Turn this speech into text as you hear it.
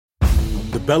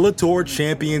Bellator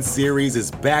Champion Series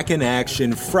is back in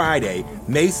action Friday,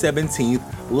 May 17th,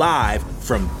 live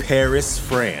from Paris,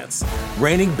 France.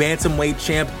 Reigning bantamweight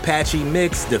champ Patchy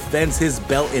Mix defends his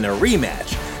belt in a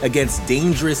rematch against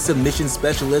dangerous submission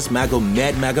specialist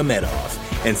Magomed Magomedov.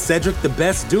 And Cedric the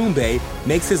Best Doumbé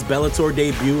makes his Bellator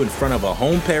debut in front of a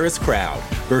home Paris crowd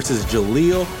versus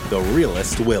Jaleel the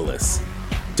Realist Willis.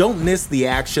 Don't miss the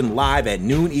action live at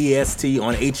noon EST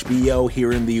on HBO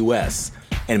here in the US.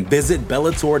 And visit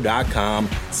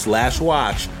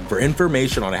Bellator.com/watch for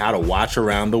information on how to watch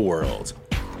around the world.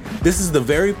 This is the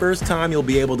very first time you'll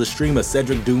be able to stream a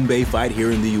Cedric Doumbé fight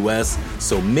here in the US,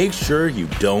 so make sure you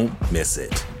don't miss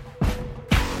it.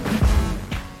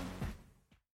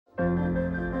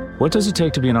 What does it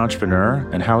take to be an entrepreneur,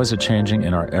 and how is it changing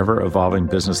in our ever-evolving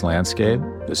business landscape?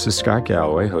 This is Scott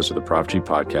Galloway, host of the Prop G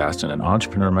podcast and an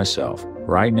entrepreneur myself.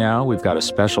 Right now, we've got a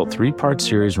special 3-part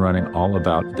series running all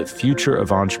about the future of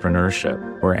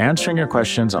entrepreneurship. We're answering your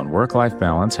questions on work-life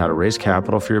balance, how to raise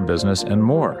capital for your business, and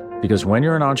more. Because when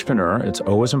you're an entrepreneur, it's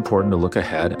always important to look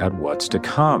ahead at what's to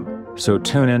come. So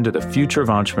tune in to the Future of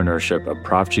Entrepreneurship, a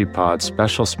Prop G pod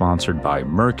special sponsored by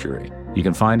Mercury. You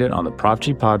can find it on the Prop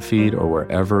G Pod feed or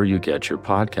wherever you get your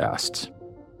podcasts.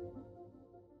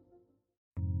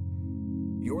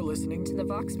 You're listening to the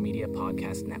Vox Media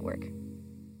Podcast Network.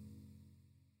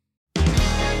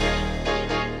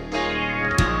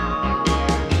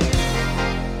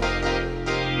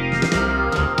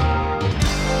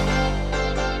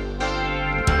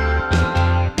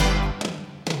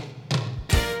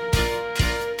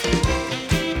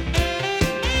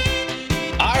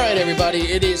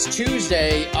 Everybody, it is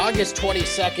Tuesday, August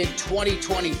 22nd,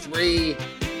 2023.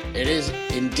 It is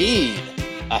indeed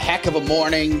a heck of a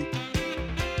morning,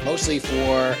 mostly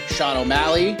for Sean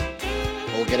O'Malley.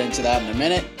 We'll get into that in a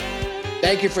minute.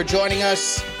 Thank you for joining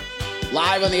us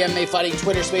live on the MMA Fighting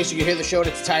Twitter space. You can hear the show in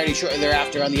its entirety shortly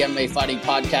thereafter on the MMA Fighting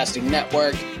Podcasting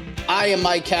Network. I am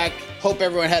Mike Heck. Hope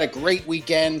everyone had a great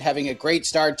weekend, having a great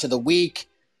start to the week.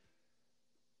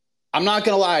 I'm not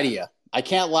going to lie to you. I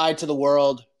can't lie to the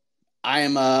world. I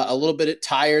am a little bit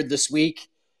tired this week.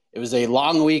 It was a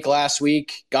long week last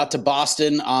week. Got to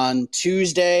Boston on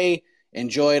Tuesday,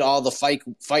 enjoyed all the fight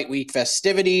week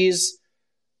festivities,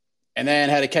 and then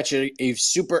had to catch a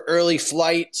super early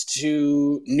flight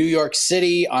to New York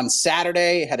City on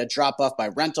Saturday. Had to drop off my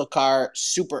rental car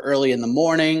super early in the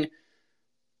morning.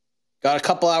 Got a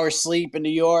couple hours sleep in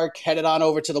New York, headed on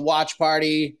over to the watch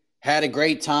party, had a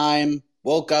great time,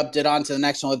 woke up, did on to the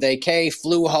next one with AK,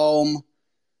 flew home.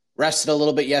 Rested a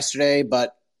little bit yesterday,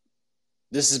 but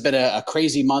this has been a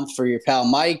crazy month for your pal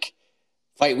Mike.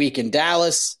 Fight week in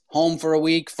Dallas, home for a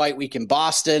week, fight week in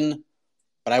Boston,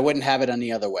 but I wouldn't have it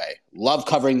any other way. Love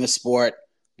covering the sport,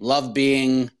 love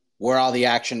being where all the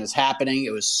action is happening.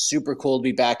 It was super cool to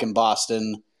be back in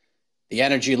Boston. The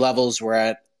energy levels were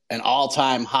at an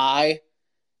all-time high.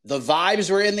 The vibes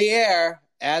were in the air,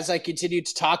 as I continued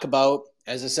to talk about,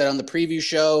 as I said on the preview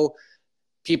show,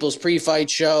 People's pre-fight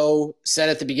show, said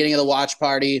at the beginning of the watch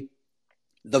party,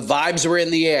 the vibes were in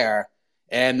the air,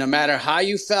 and no matter how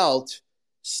you felt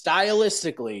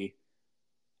stylistically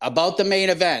about the main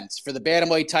event for the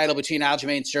bantamweight title between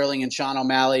Aljamain Sterling and Sean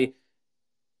O'Malley,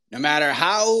 no matter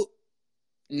how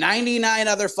 99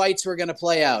 other fights were going to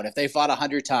play out if they fought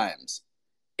 100 times,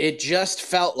 it just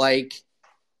felt like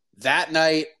that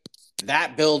night,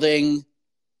 that building,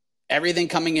 everything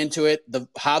coming into it,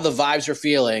 how the vibes were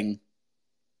feeling,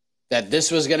 that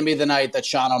this was going to be the night that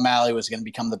Sean O'Malley was going to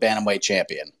become the bantamweight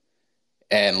champion.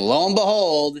 And lo and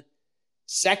behold,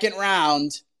 second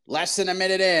round, less than a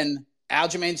minute in,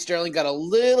 Aljamain Sterling got a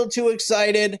little too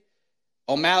excited.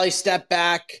 O'Malley stepped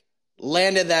back,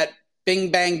 landed that bing,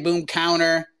 bang, boom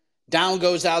counter. Down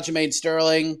goes Aljamain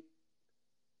Sterling.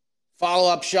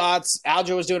 Follow-up shots.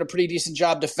 Aljo was doing a pretty decent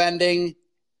job defending.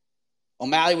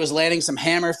 O'Malley was landing some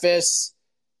hammer fists.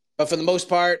 But for the most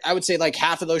part, I would say like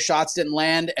half of those shots didn't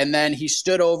land. And then he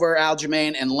stood over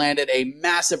Aljamain and landed a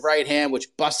massive right hand, which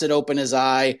busted open his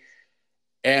eye.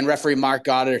 And referee Mark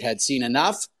Goddard had seen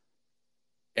enough.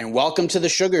 And welcome to the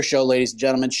Sugar Show, ladies and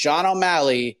gentlemen. Sean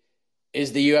O'Malley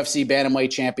is the UFC Bantamweight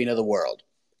Champion of the world.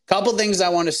 Couple things I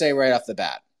want to say right off the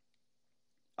bat.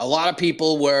 A lot of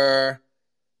people were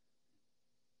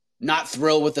not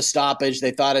thrilled with the stoppage.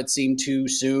 They thought it seemed too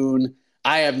soon.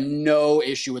 I have no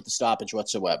issue with the stoppage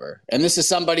whatsoever. And this is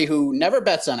somebody who never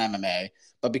bets on MMA,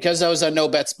 but because I was on No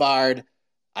Bets Barred,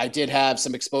 I did have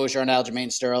some exposure on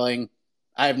Aljamain Sterling.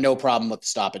 I have no problem with the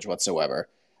stoppage whatsoever.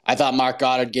 I thought Mark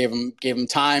Goddard gave him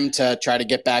time to try to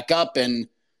get back up and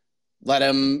let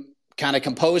him kind of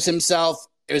compose himself.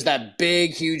 It was that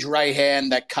big, huge right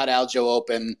hand that cut Aljo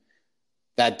open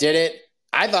that did it.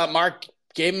 I thought Mark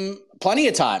gave him plenty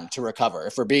of time to recover,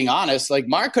 if we're being honest. Like,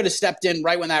 Mark could have stepped in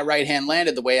right when that right hand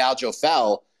landed the way Aljo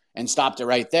fell and stopped it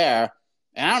right there.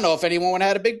 And I don't know if anyone would have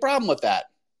had a big problem with that.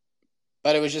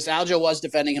 But it was just Aljo was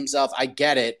defending himself. I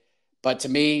get it. But to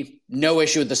me, no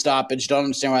issue with the stoppage. Don't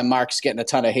understand why Mark's getting a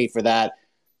ton of hate for that.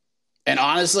 And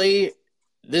honestly,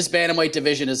 this bantamweight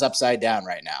division is upside down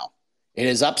right now. It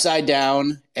is upside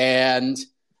down, and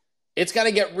it's going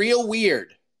to get real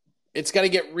weird. It's going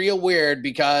to get real weird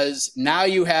because now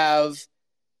you have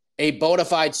a bona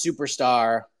fide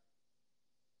superstar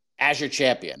as your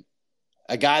champion.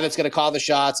 A guy that's going to call the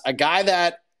shots. A guy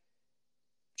that,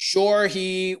 sure,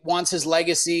 he wants his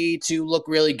legacy to look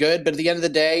really good, but at the end of the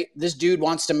day, this dude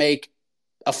wants to make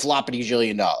a floppity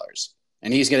jillion dollars,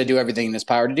 and he's going to do everything in his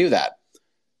power to do that.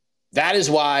 That is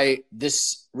why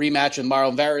this rematch with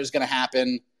Marlon Vera is going to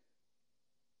happen.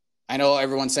 I know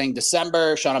everyone's saying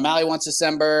December. Sean O'Malley wants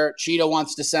December. Cheeto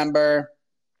wants December.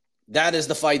 That is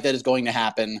the fight that is going to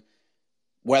happen.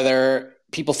 Whether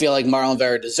people feel like Marlon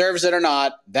Vera deserves it or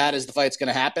not, that is the fight that's going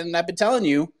to happen. And I've been telling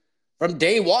you from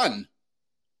day one,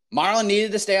 Marlon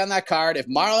needed to stay on that card. If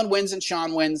Marlon wins and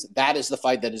Sean wins, that is the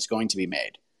fight that is going to be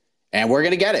made. And we're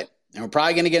going to get it. And we're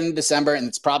probably going to get in December, and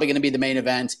it's probably going to be the main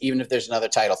event, even if there's another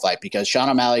title fight, because Sean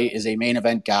O'Malley is a main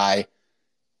event guy.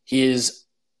 He is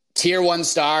tier 1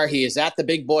 star. He is at the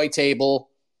big boy table.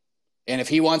 And if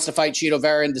he wants to fight Cheeto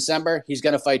Vera in December, he's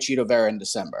going to fight Cheeto Vera in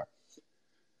December.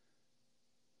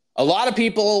 A lot of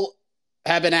people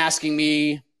have been asking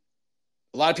me,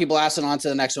 a lot of people asking on to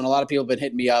the next one, a lot of people have been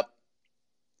hitting me up.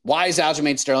 Why is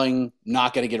Aljamain Sterling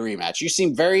not going to get a rematch? You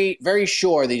seem very, very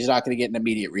sure that he's not going to get an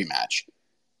immediate rematch.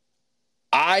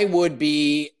 I would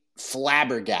be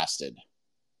flabbergasted.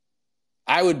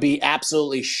 I would be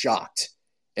absolutely shocked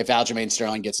if Aljamain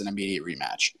Sterling gets an immediate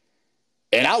rematch.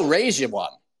 And I'll raise you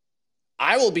one.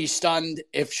 I will be stunned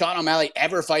if Sean O'Malley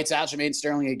ever fights Aljamain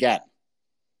Sterling again.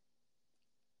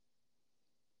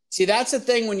 See, that's the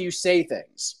thing when you say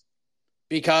things.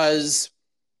 Because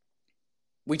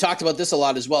we talked about this a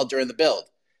lot as well during the build.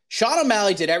 Sean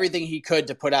O'Malley did everything he could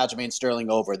to put Aljamain Sterling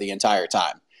over the entire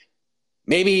time.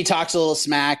 Maybe he talks a little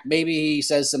smack. Maybe he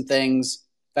says some things.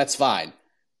 That's fine.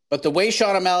 But the way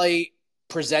Sean O'Malley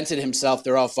presented himself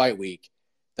throughout fight week,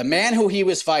 the man who he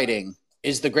was fighting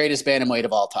is the greatest bantamweight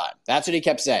of all time. That's what he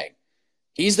kept saying.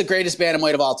 He's the greatest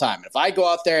bantamweight of all time. And if I go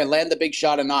out there and land the big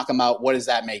shot and knock him out, what does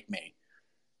that make me?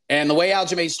 And the way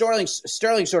Aljamain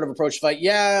Sterling sort of approached the fight,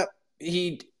 yeah,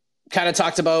 he kind of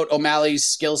talked about O'Malley's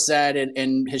skill set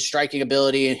and his striking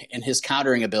ability and his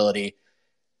countering ability.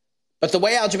 But the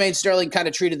way Aljamain Sterling kind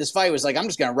of treated this fight was like, I'm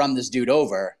just going to run this dude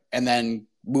over and then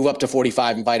move up to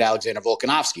 45 and fight Alexander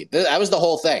Volkanovski. That was the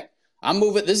whole thing. I'm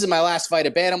moving. This is my last fight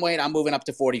at bantamweight. I'm moving up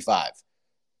to 45.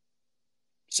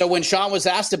 So when Sean was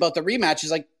asked about the rematch,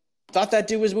 he's like, thought that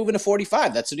dude was moving to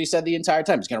 45. That's what he said the entire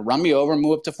time. He's going to run me over and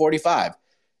move up to 45.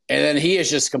 And then he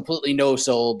is just completely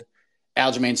no-sold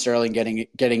Aljamain Sterling getting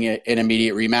an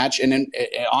immediate rematch. And then,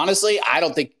 honestly, I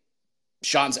don't think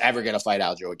Sean's ever going to fight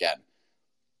Aljo again.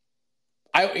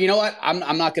 You know what?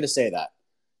 I'm not going to say that.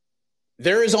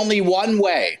 There is only one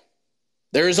way.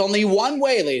 There is only one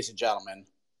way, ladies and gentlemen,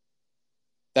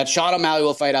 that Sean O'Malley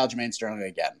will fight Aljamain Sterling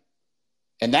again.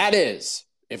 And that is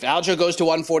if Aljo goes to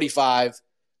 145,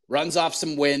 runs off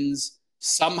some wins,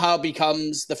 somehow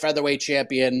becomes the featherweight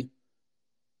champion,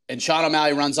 and Sean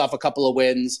O'Malley runs off a couple of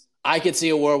wins, I could see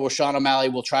a world where Sean O'Malley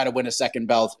will try to win a second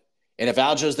belt. And if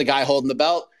Aljo's the guy holding the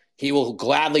belt, he will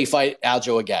gladly fight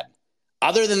Aljo again.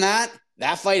 Other than that,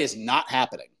 that fight is not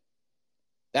happening.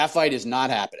 That fight is not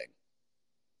happening.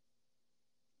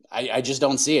 I just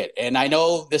don't see it. And I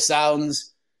know this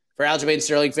sounds, for Aljamain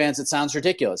Sterling fans, it sounds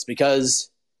ridiculous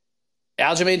because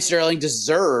Aljamain Sterling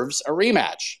deserves a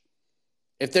rematch.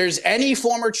 If there's any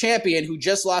former champion who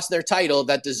just lost their title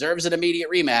that deserves an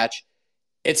immediate rematch,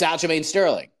 it's Aljamain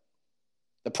Sterling.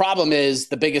 The problem is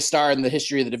the biggest star in the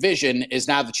history of the division is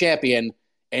now the champion,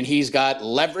 and he's got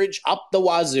leverage up the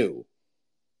wazoo.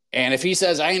 And if he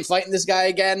says, I ain't fighting this guy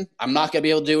again, I'm not going to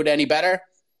be able to do it any better,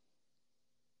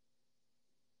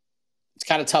 it's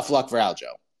kind of tough luck for Aljo.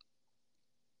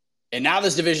 And now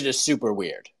this division is super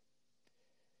weird.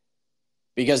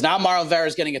 Because now Marlon Vera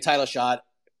is getting a title shot.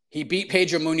 He beat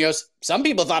Pedro Munoz. Some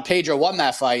people thought Pedro won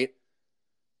that fight.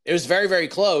 It was very, very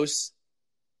close.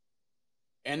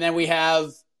 And then we have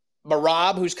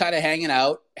Marab, who's kind of hanging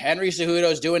out. Henry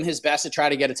Cejudo's doing his best to try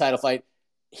to get a title fight.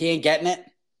 He ain't getting it.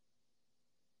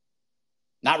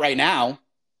 Not right now.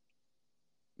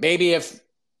 Maybe if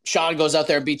Sean goes out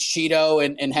there and beats Cheeto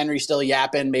and Henry's still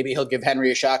yapping, maybe he'll give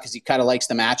Henry a shot because he kind of likes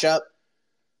the matchup.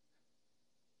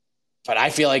 But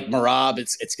I feel like Merab,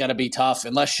 it's gonna be tough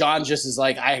unless Sean just is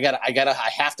like, I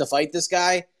have to fight this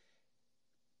guy.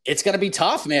 It's gonna be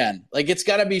tough, man. Like it's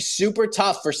gonna be super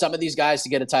tough for some of these guys to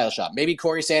get a title shot. Maybe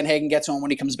Corey Sandhagen gets one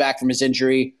when he comes back from his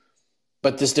injury,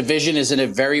 but this division is in a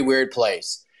very weird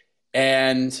place.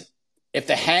 And if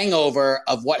the hangover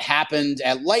of what happened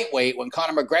at lightweight when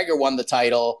Conor McGregor won the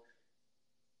title,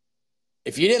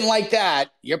 if you didn't like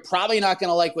that, you're probably not going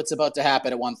to like what's about to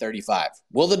happen at 135.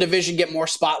 Will the division get more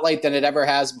spotlight than it ever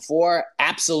has before?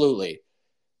 Absolutely.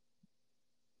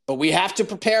 But we have to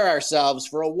prepare ourselves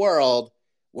for a world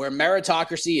where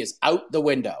meritocracy is out the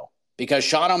window because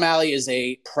Sean O'Malley is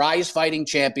a prize fighting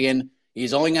champion.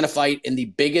 He's only going to fight in the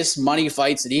biggest money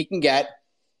fights that he can get.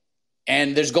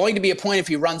 And there's going to be a point if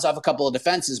he runs off a couple of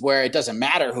defenses where it doesn't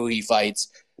matter who he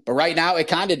fights. But right now, it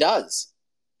kind of does.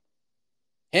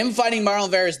 Him fighting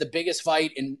Marlon Vera is the biggest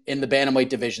fight in the bantamweight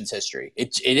division's history.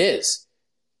 It is.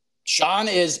 Sean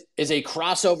is a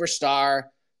crossover star.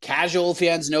 Casual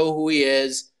fans know who he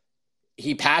is.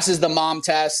 He passes the mom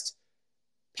test,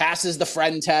 passes the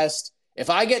friend test. If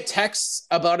I get texts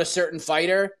about a certain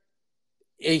fighter,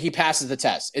 he passes the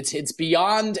test. It's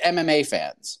beyond MMA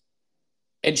fans.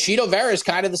 And Chito Vera is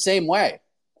kind of the same way.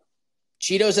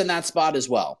 Chito's in that spot as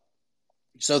well.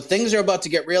 So things are about to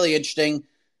get really interesting.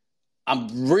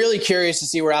 I'm really curious to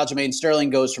see where Aljamain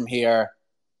Sterling goes from here.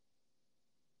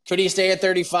 Could he stay at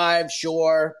 35?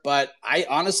 Sure. But I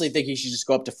honestly think he should just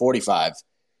go up to 45.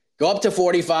 Go up to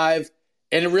 45.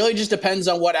 And it really just depends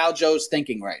on what Aljo's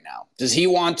thinking right now. Does he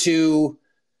want to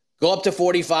go up to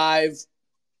 45,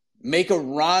 make a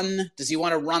run? Does he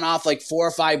want to run off like 4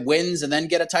 or 5 wins and then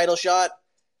get a title shot?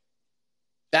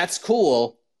 That's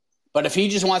cool. But if he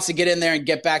just wants to get in there and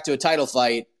get back to a title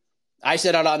fight, I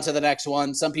set out on to the next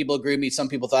one. Some people agree with me. Some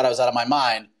people thought I was out of my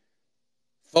mind.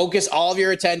 Focus all of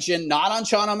your attention, not on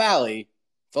Sean O'Malley.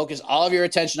 Focus all of your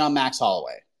attention on Max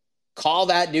Holloway. Call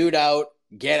that dude out.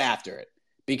 Get after it.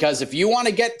 Because if you want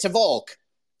to get to Volk,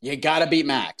 you got to beat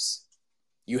Max.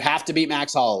 You have to beat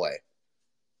Max Holloway.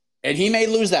 And he may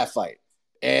lose that fight.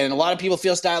 And a lot of people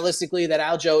feel stylistically that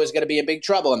Aljo is going to be in big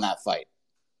trouble in that fight.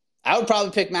 I would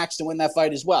probably pick Max to win that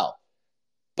fight as well.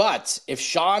 But if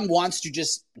Sean wants to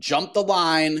just jump the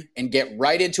line and get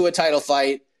right into a title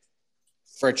fight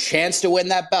for a chance to win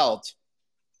that belt,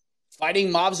 fighting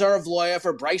Movsar Evloev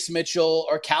for Bryce Mitchell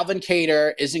or Calvin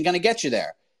Kattar isn't going to get you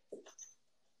there.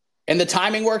 And the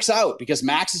timing works out because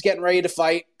Max is getting ready to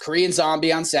fight Korean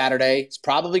Zombie on Saturday. He's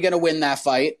probably going to win that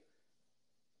fight.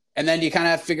 And then you kind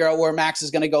of have to figure out where Max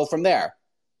is going to go from there.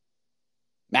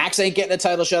 Max ain't getting a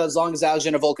title shot as long as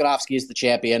Alexander Volkanovski is the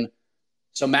champion.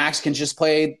 So Max can just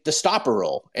play the stopper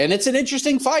role. And it's an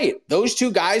interesting fight. Those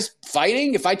two guys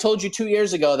fighting, if I told you 2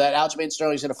 years ago that Aljamain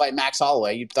Sterling is going to fight Max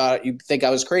Holloway, you'd think I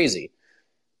was crazy.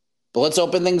 But let's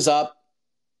open things up.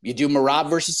 You do Merab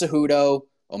versus Cejudo.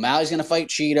 O'Malley's going to fight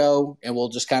Chito, and we'll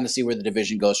just kind of see where the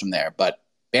division goes from there. But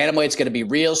bantamweight's going to be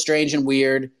real strange and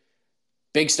weird.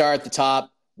 Big star at the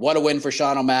top. What a win for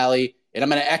Sean O'Malley. And I'm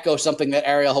going to echo something that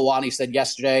Ariel Helwani said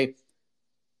yesterday.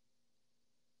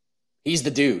 He's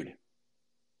the dude.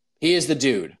 He is the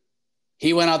dude.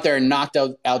 He went out there and knocked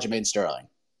out Aljamain Sterling.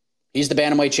 He's the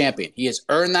bantamweight champion. He has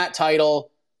earned that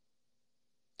title.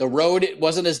 The road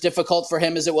wasn't as difficult for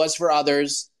him as it was for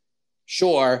others.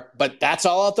 Sure, but that's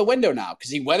all out the window now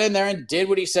because he went in there and did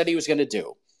what he said he was going to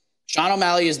do. Sean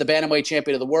O'Malley is the bantamweight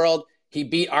champion of the world. He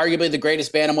beat arguably the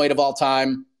greatest bantamweight of all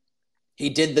time. He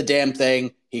did the damn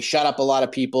thing. He shut up a lot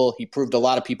of people. He proved a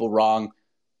lot of people wrong.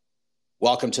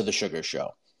 Welcome to the Sugar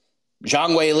Show. Zhang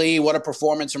Weili, what a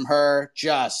performance from her.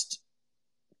 Just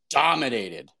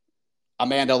dominated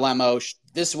Amanda Lemos.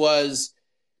 This was,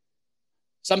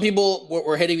 some people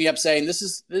were hitting me up saying, this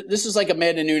is like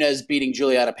Amanda Nunes beating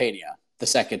Juliana Pena the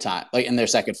second time, like in their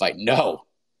second fight. No,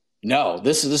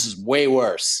 this is way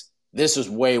worse. This was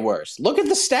way worse. Look at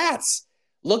the stats.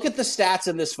 Look at the stats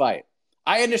in this fight.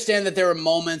 I understand that there were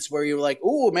moments where you were like,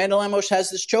 ooh, Amanda Lemos has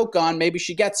this choke on. Maybe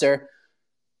she gets her.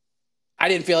 I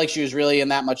didn't feel like she was really in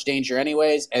that much danger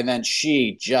anyways. And then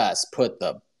she just put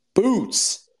the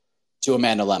boots to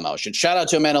Amanda Lemos. And shout out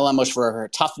to Amanda Lemos for her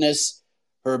toughness,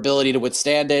 her ability to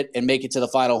withstand it and make it to the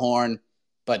final horn.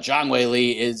 But Zhang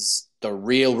Weili is the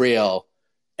real.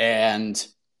 And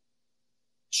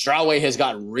strawweight has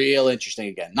gotten real interesting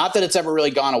again. Not that it's ever really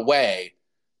gone away,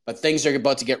 but things are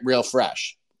about to get real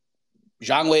fresh.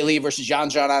 Zhang Weili versus Yan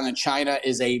Xiaonan in China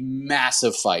is a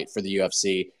massive fight for the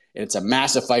UFC. And it's a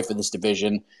massive fight for this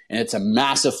division. And it's a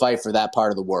massive fight for that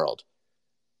part of the world.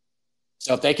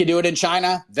 So if they can do it in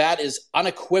China, that is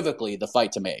unequivocally the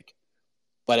fight to make.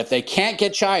 But if they can't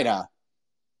get China,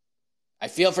 I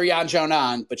feel for Yan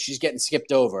Xiaonan, but she's getting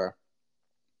skipped over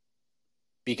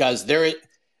because there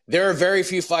are very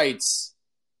few fights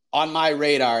on my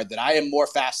radar that I am more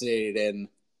fascinated in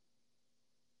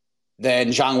than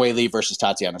Zhang Weili versus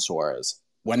Tatiana Suarez.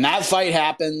 When that fight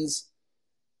happens,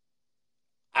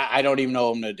 I don't even know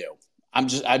what I'm going to do.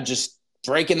 I'm just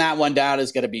breaking that one down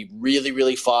is going to be really,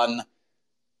 really fun.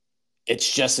 It's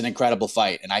just an incredible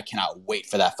fight, and I cannot wait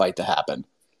for that fight to happen.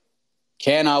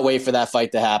 Cannot wait for that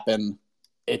fight to happen.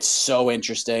 It's so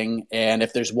interesting. And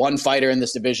if there's one fighter in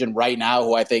this division right now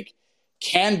who I think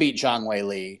can beat Zhang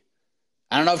Weili,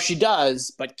 I don't know if she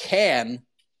does, but can,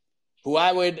 who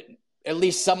I would at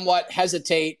least somewhat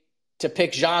hesitate to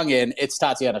pick Zhang in, it's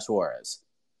Tatiana Suarez.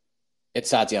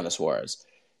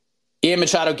 Ian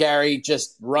Machado Gary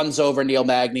just runs over Neil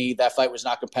Magny. That fight was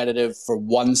not competitive for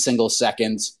 1 single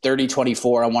second.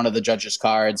 30-24 on one of the judges'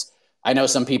 cards. I know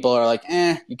some people are like,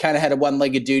 you kind of had a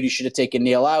one-legged dude. You should have taken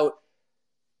Neil out.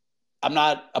 I'm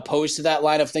not opposed to that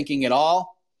line of thinking at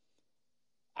all.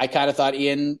 I kind of thought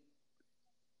Ian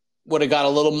would have got a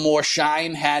little more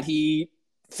shine had he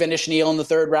finished Neil in the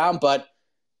third round. But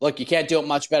look, you can't do it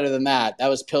much better than that. That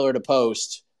was pillar to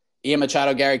post. Ian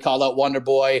Machado Gary called out Wonder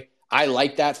Boy. I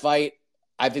like that fight.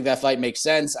 I think that fight makes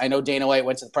sense. I know Dana White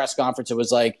went to the press conference and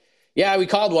was like, yeah, we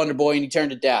called Wonder Boy and he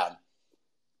turned it down.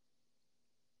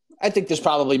 I think there's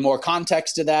probably more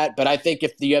context to that, but I think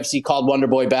if the UFC called Wonder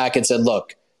Boy back and said,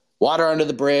 look, water under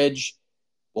the bridge,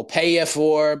 we'll pay you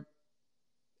for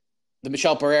the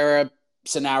Michel Pereira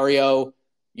scenario.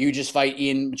 You just fight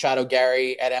Ian Machado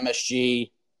Gary at MSG.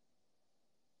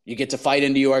 You get to fight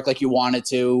in New York like you wanted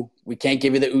to. We can't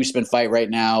give you the Usman fight right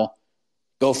now.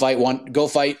 Go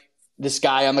fight this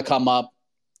guy on the come up.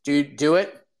 Do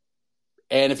it.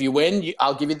 And if you win,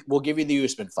 we'll give you the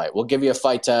Usman fight. We'll give you a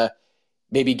fight to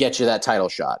maybe get you that title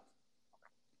shot.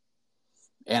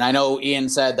 And I know Ian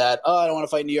said that, I don't want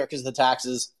to fight in New York because of the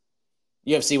taxes.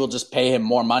 UFC will just pay him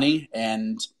more money,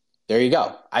 and there you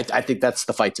go. I think that's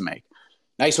the fight to make.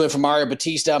 Nice win for Mario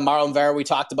Batista. Marlon Vera, we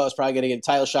talked about, is probably going to get a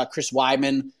title shot. Chris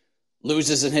Weidman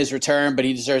loses in his return, but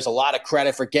he deserves a lot of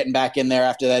credit for getting back in there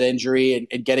after that injury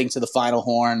and getting to the final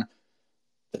horn.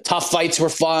 The tough fights were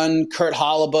fun. Kurt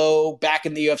Holloway back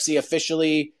in the UFC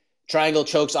officially. Triangle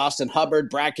chokes Austin Hubbard.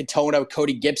 Brad Katona,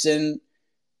 Cody Gibson.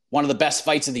 One of the best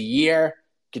fights of the year.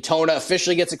 Katona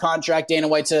officially gets a contract. Dana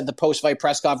White said at the post-fight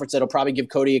press conference that he'll probably give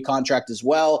Cody a contract as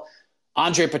well.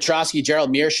 Andre Petrosky,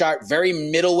 Gerald Meerschaert, very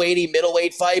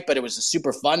middleweight fight, but it was a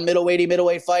super fun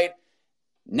middleweight fight.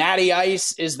 Natty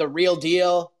Ice is the real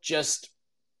deal. Just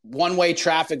one-way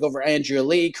traffic over Andrea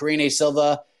Lee. Karine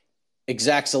Silva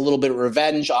exacts a little bit of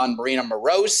revenge on Marina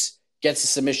Moroz. Gets a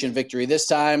submission victory this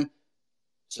time.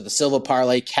 So the Silva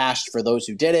parlay cashed for those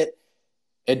who did it.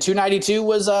 And 292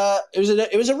 was a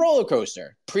roller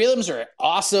coaster. Prelims are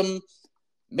awesome.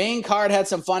 Main card had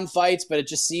some fun fights, but it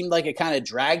just seemed like it kind of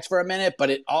dragged for a minute.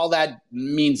 But all that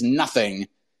means nothing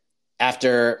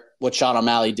after what Sean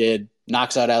O'Malley did.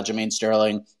 Knocks out Aljamain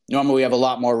Sterling. Normally we have a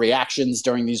lot more reactions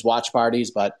during these watch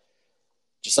parties, but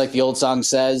just like the old song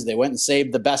says, they went and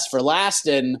saved the best for last,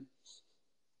 and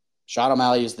Sean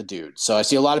O'Malley is the dude. So I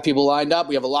see a lot of people lined up.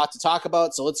 We have a lot to talk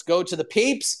about, so let's go to the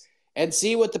peeps and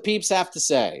see what the peeps have to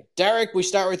say. Derek, we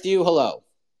start with you. Hello.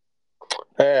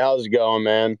 Hey, how's it going,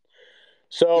 man?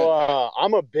 So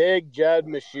I'm a big Jed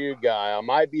Meshew guy. I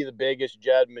might be the biggest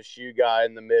Jed Meshew guy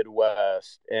in the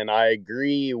Midwest, and I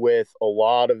agree with a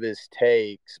lot of his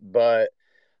takes, but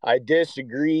I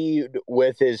disagreed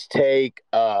with his take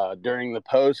during the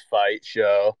post-fight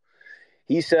show.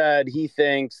 He said he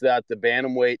thinks that the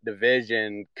bantamweight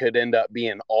division could end up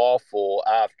being awful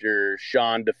after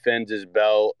Sean defends his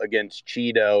belt against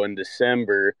Cheeto in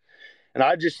December. And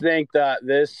I just think that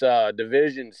this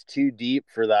division's too deep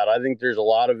for that. I think there's a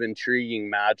lot of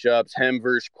intriguing matchups. Him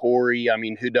versus Corey. I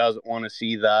mean, who doesn't want to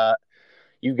see that?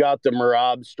 You got the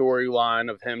Merab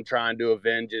storyline of him trying to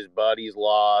avenge his buddy's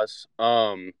loss.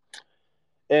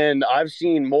 And I've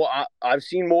seen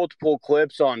multiple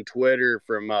clips on Twitter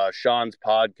from Sean's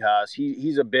podcast.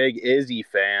 He's a big Izzy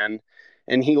fan,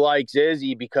 and he likes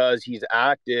Izzy because he's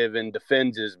active and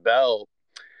defends his belt.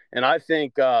 And I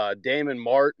think Damon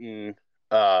Martin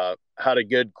had a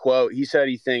good quote. He said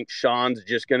he thinks Sean's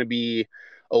just going to be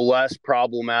a less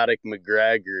problematic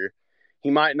McGregor. He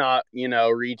might not,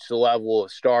 reach the level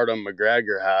of stardom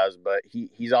McGregor has, but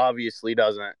he's obviously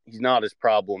he's not as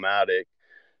problematic.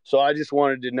 So I just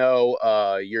wanted to know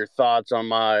your thoughts on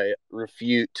my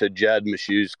refute to Jed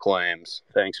Meshew's claims.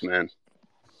 Thanks, man.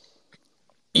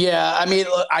 Yeah, I mean,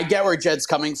 look, I get where Jed's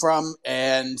coming from,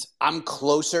 and I'm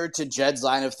closer to Jed's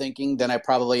line of thinking than I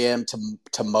probably am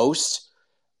to most.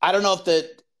 I don't know if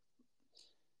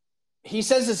he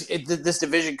says this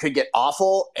division could get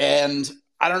awful, and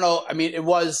I don't know. I mean, it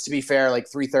was, to be fair, like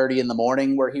 3:30 in the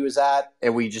morning where he was at,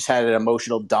 and we just had an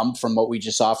emotional dump from what we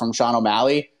just saw from Sean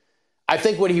O'Malley. I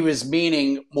think what he was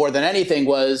meaning more than anything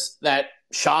was that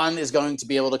Sean is going to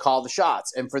be able to call the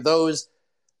shots. And for those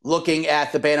looking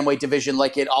at the bantamweight division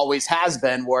like it always has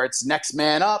been, where it's next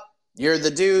man up, you're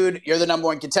the dude, you're the number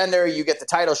one contender, you get the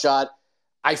title shot.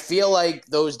 I feel like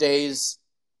those days,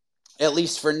 at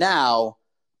least for now,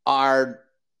 are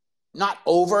not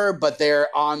over, but they're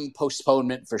on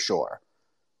postponement for sure.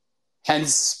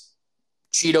 Hence,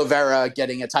 Chito Vera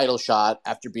getting a title shot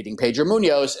after beating Pedro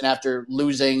Munoz and after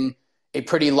losing a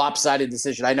pretty lopsided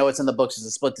decision. I know it's in the books as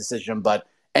a split decision, but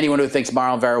anyone who thinks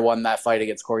Marlon Vera won that fight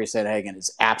against Corey Sandhagen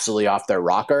is absolutely off their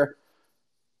rocker.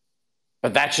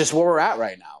 But that's just where we're at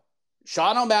right now.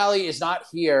 Sean O'Malley is not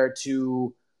here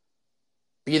to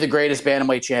be the greatest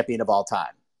bantamweight champion of all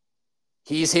time.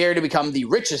 He's here to become the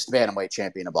richest bantamweight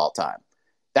champion of all time.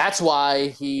 That's why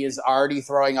he is already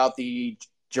throwing out the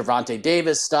Gervonta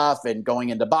Davis stuff and going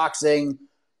into boxing.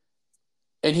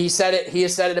 And he has said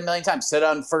it a million times. Said it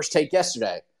on First Take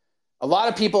yesterday. A lot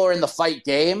of people are in the fight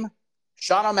game.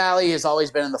 Sean O'Malley has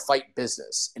always been in the fight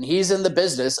business. And he's in the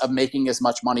business of making as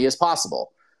much money as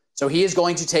possible. So he is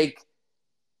going to take,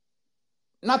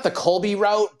 not the Colby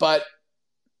route, but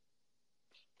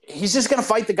he's just going to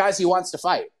fight the guys he wants to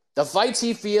fight. The fights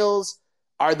he feels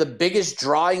are the biggest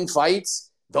drawing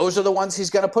fights, those are the ones he's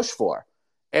going to push for.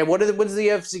 And what is the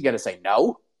UFC going to say?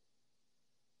 No?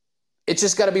 It's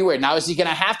just going to be weird. Now, is he going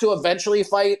to have to eventually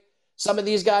fight some of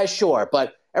these guys? Sure.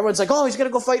 But everyone's like, oh, he's going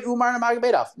to go fight Umar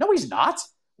Nurmagomedov. No, he's not.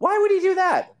 Why would he do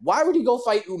that? Why would he go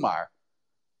fight Umar?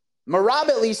 Merab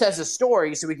at least has a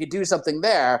story, so we could do something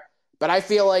there. But I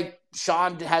feel like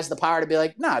Sean has the power to be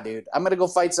like, nah, dude, I'm going to go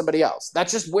fight somebody else.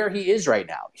 That's just where he is right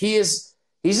now. He's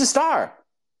a star.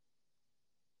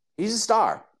 He's a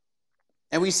star.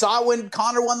 And we saw when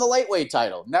Conor won the lightweight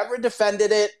title. Never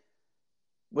defended it.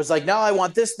 Was like, no, I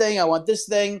want this thing. I want this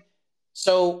thing.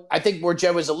 So I think where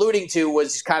Jed was alluding to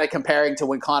was kind of comparing to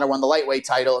when Conor won the lightweight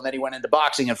title and then he went into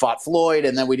boxing and fought Floyd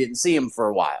and then we didn't see him for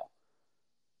a while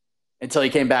until he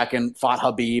came back and fought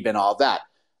Habib and all of that.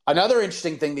 Another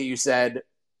interesting thing that you said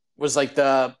was like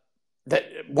that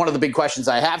one of the big questions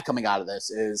I have coming out of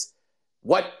this is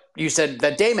what you said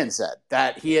that Damon said,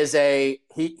 that he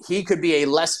could be a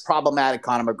less problematic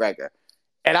Conor McGregor.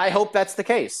 And I hope that's the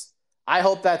case.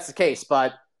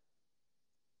 But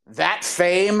that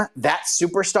fame, that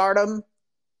superstardom,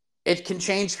 it can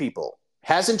change people.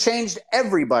 Hasn't changed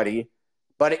everybody,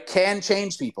 but it can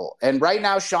change people. And right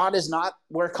now, Sean is not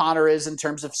where Conor is in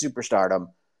terms of superstardom,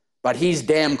 but he's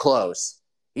damn close.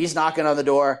 He's knocking on the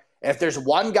door. If there's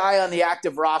one guy on the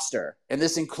active roster, and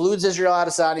this includes Israel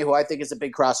Adesanya, who I think is a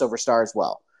big crossover star as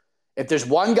well. If there's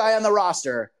one guy on the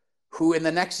roster who in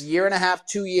the next year and a half,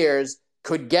 2 years,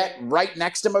 could get right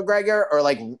next to McGregor or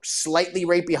like slightly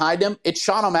right behind him, it's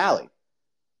Sean O'Malley.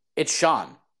 It's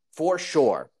Sean, for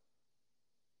sure.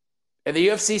 And the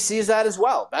UFC sees that as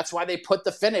well. That's why they put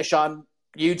the finish on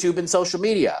YouTube and social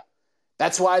media.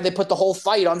 That's why they put the whole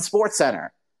fight on SportsCenter.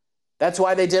 That's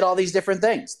why they did all these different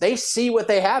things. They see what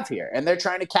they have here, and they're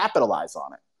trying to capitalize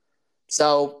on it.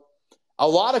 So a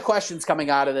lot of questions coming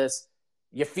out of this.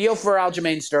 You feel for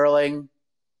Aljamain Sterling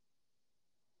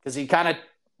because he kind of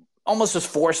almost was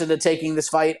forced into taking this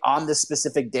fight on this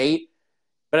specific date.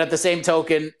 But at the same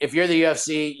token, if you're the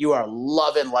UFC, you are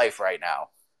loving life right now.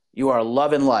 You are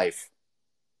loving life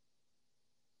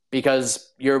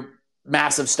because your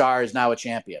massive star is now a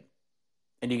champion,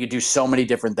 and you can do so many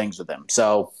different things with him.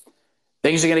 So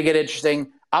things are going to get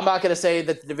interesting. I'm not going to say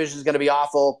that the division is going to be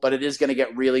awful, but it is going to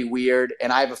get really weird.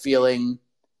 And I have a feeling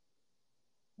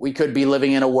we could be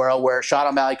living in a world where Sean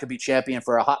O'Malley could be champion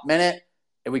for a hot minute,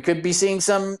 and we could be seeing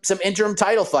some interim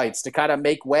title fights to kind of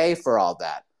make way for all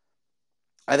that.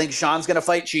 I think Sean's going to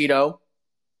fight Chito.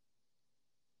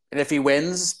 And if he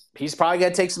wins, he's probably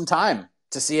going to take some time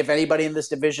to see if anybody in this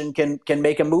division can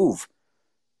make a move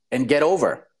and get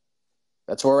over.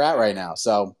 That's where we're at right now.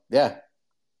 So, yeah.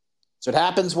 So it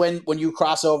happens when you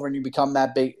cross over and you become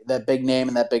that big name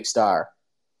and that big star.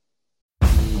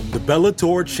 The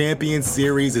Bellator Champion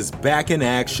Series is back in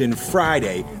action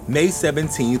Friday, May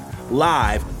 17th,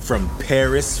 live from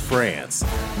Paris, France.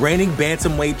 Reigning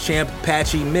bantamweight champ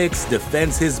Patchy Mix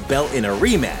defends his belt in a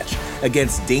rematch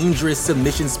against dangerous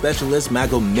submission specialist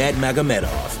Magomed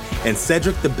Magomedov. And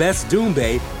Cedric the Best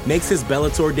Doumbé makes his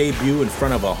Bellator debut in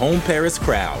front of a home Paris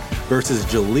crowd versus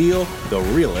Jaleel the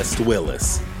Realist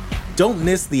Willis. Don't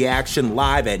miss the action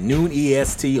live at noon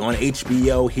EST on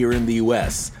HBO here in the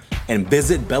US. And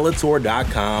visit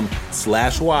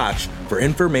Bellator.com/watch for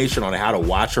information on how to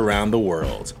watch around the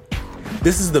world.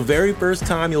 This is the very first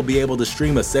time you'll be able to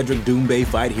stream a Cedric Doumbé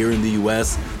fight here in the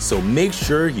US, so make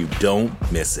sure you don't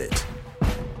miss it.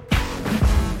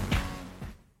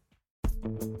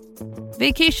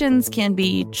 Vacations can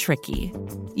be tricky.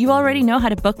 You already know how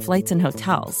to book flights and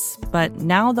hotels, but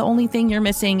now the only thing you're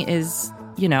missing is,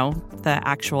 the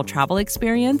actual travel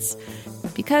experience.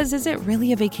 Because is it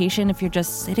really a vacation if you're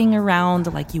just sitting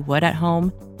around like you would at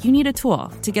home? You need a tool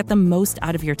to get the most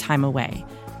out of your time away.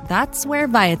 That's where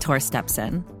Viator steps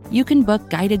in. You can book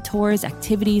guided tours,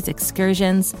 activities,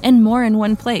 excursions, and more in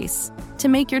one place to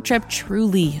make your trip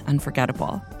truly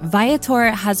unforgettable.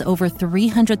 Viator has over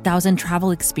 300,000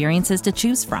 travel experiences to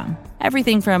choose from.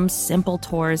 Everything from simple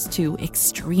tours to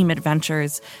extreme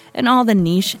adventures and all the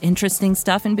niche, interesting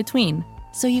stuff in between.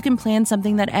 So you can plan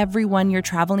something that everyone you're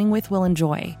traveling with will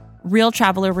enjoy. Real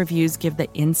traveler reviews give the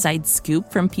inside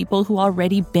scoop from people who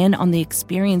already been on the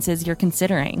experiences you're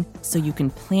considering, so you can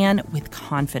plan with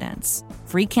confidence.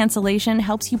 Free cancellation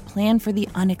helps you plan for the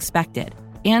unexpected.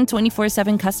 And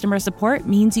 24/7 customer support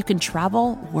means you can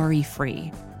travel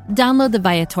worry-free. Download the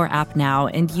Viator app now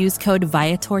and use code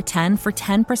Viator10 for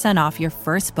 10% off your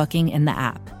first booking in the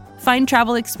app. Find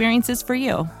travel experiences for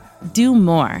you. Do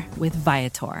more with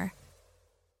Viator.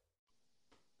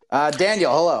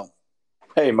 Daniel, hello.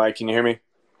 Hey, Mike, can you hear me?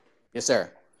 Yes,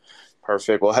 sir.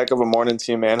 Perfect. Well, heck of a morning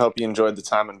to you, man. Hope you enjoyed the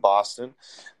time in Boston.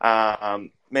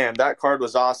 Man, that card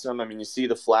was awesome. I mean, you see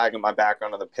the flag in my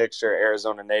background of the picture,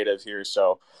 Arizona native here.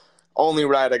 So only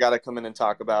right, I got to come in and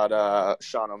talk about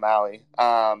Sean O'Malley.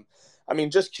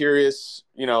 Just curious,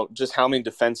 just how many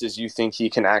defenses you think he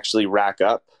can actually rack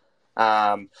up.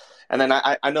 And then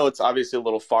I know it's obviously a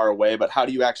little far away, but how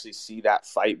do you actually see that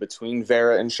fight between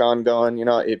Vera and Sean going?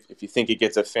 If you think it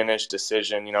gets a finish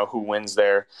decision, who wins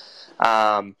there?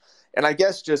 And I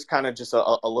guess just kind of just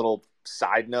a little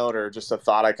side note or just a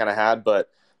thought I kind of had, but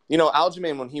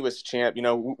Aljamain, when he was champ,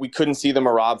 we couldn't see the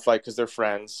Merab fight because they're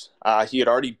friends. He had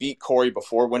already beat Corey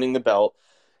before winning the belt,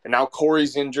 and now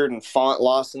Corey's injured and Font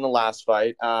lost in the last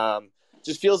fight.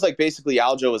 Just feels like basically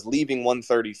Aljo was leaving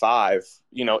 135,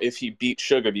 if he beat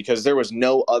Sugar, because there was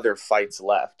no other fights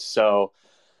left. So,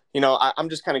 I'm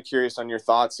just kind of curious on your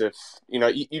thoughts. If,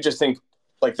 you just think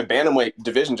like the bantamweight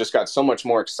division just got so much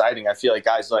more exciting. I feel like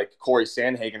guys like Corey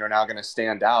Sandhagen are now going to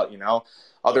stand out,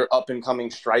 other up and coming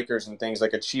strikers and things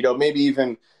like a Cheeto, maybe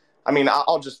even,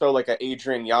 I'll just throw like a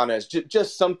Adrian Yanez,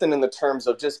 just something in the terms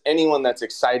of just anyone that's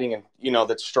exciting and,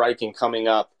 that's striking coming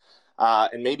up.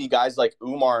 And maybe guys like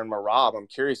Umar and Merab, I'm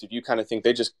curious if you kind of think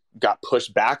they just got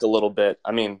pushed back a little bit.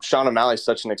 Sean O'Malley is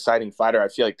such an exciting fighter. I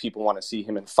feel like people want to see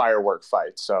him in firework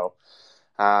fights. So,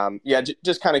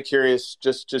 just kind of curious,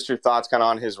 just your thoughts kind of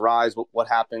on his rise, what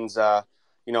happens,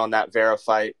 in that Vera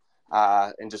fight,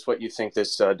 and just what you think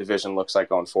this division looks like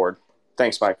going forward.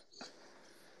 Thanks, Mike.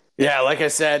 Yeah, like I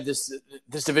said, this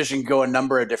division can go a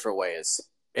number of different ways.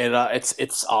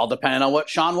 It's all dependent on what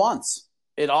Sean wants.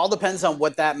 It all depends on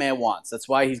what that man wants. That's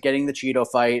why he's getting the Cheeto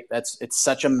fight. It's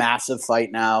such a massive fight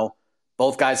now.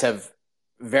 Both guys have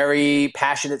very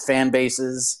passionate fan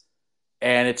bases,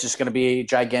 and it's just going to be a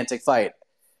gigantic fight.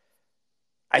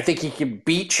 I think he can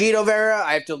beat Cheeto Vera.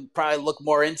 I have to probably look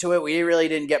more into it. We really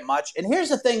didn't get much. And here's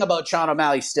the thing about Sean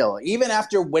O'Malley still. Even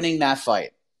after winning that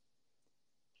fight,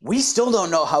 we still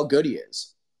don't know how good he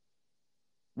is.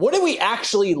 What did we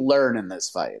actually learn in this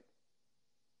fight?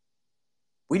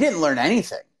 We didn't learn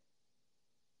anything.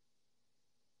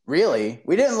 Really,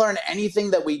 we didn't learn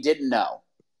anything that we didn't know.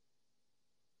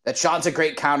 That Sean's a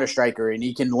great counter striker and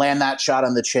he can land that shot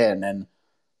on the chin. And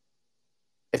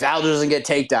if Aljo doesn't get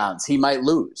takedowns, he might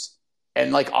lose.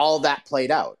 And all that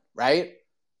played out, right?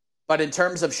 But in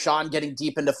terms of Sean getting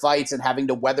deep into fights and having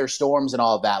to weather storms and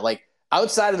all of that,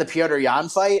 outside of the Piotr Jan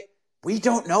fight, we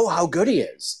don't know how good he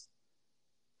is.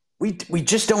 We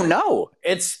just don't know.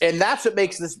 And that's what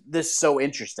makes this so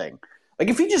interesting.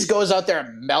 If he just goes out there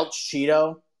and melts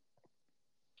Cheeto,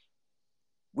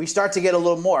 we start to get a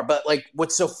little more. But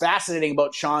what's so fascinating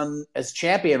about Sean as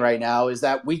champion right now is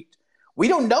that we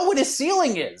don't know what his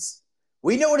ceiling is.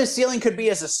 We know what his ceiling could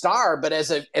be as a star, but as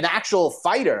an actual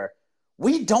fighter,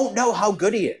 we don't know how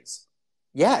good he is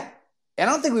yet. And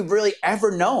I don't think we've really ever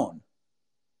known.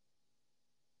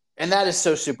 And that is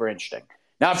so super interesting.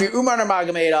 Now, if you're Umar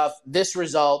Nurmagomedov, this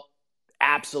result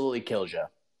absolutely kills you.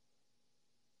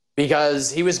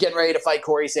 Because he was getting ready to fight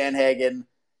Corey Sandhagen.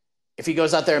 If he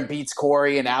goes out there and beats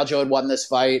Corey and Aljo had won this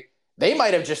fight, they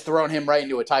might have just thrown him right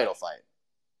into a title fight.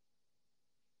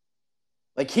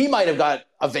 He might have got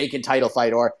a vacant title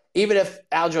fight, or even if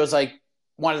Aljo's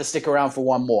wanted to stick around for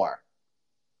one more,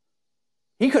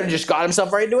 he could have just got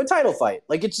himself right into a title fight.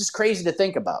 It's just crazy to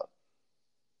think about.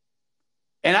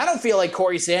 And I don't feel like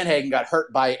Corey Sandhagen got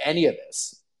hurt by any of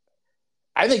this.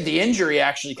 I think the injury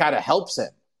actually kind of helps him.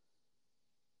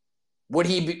 Would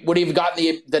he have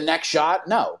gotten the next shot?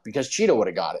 No, because Cheeto would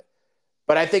have got it.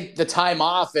 But I think the time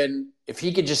off, and if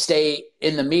he could just stay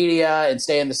in the media and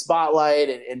stay in the spotlight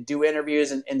and do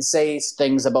interviews and say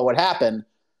things about what happened,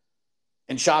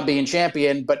 and Sean being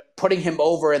champion, but putting him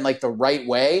over in like the right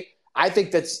way, I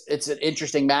think it's an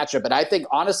interesting matchup. And I think,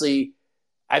 honestly,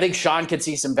 I think Sean could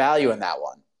see some value in that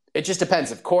one. It just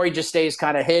depends. If Corey just stays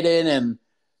kind of hidden and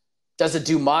doesn't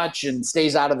do much and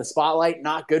stays out of the spotlight,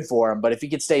 not good for him. But if he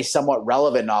could stay somewhat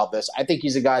relevant in all this, I think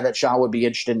he's a guy that Sean would be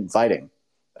interested in fighting.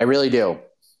 I really do.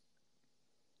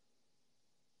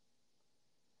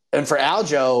 And for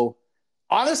Aljo,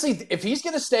 honestly, if he's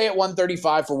going to stay at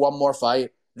 135 for one more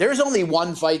fight, there's only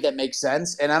one fight that makes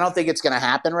sense, and I don't think it's going to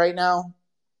happen right now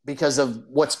because of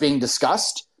what's being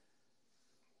discussed.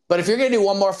 But if you're going to do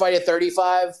one more fight at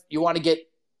 35, you want to get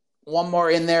one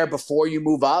more in there before you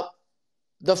move up.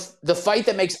 The fight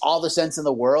that makes all the sense in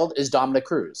the world is Dominic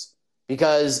Cruz.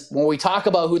 Because when we talk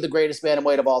about who the greatest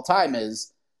bantamweight of all time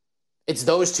is, it's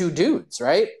those two dudes,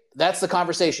 right? That's the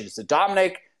conversation. Is it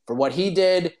Dominic for what he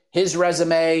did, his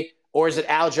resume, or is it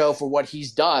Aljo for what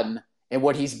he's done and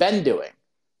what he's been doing?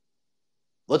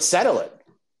 Let's settle it.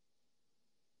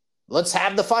 Let's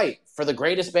have the fight for the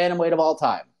greatest bantamweight of all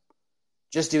time.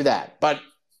 Just do that. But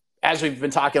as we've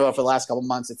been talking about for the last couple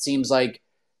months, it seems like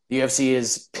the UFC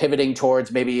is pivoting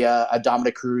towards maybe a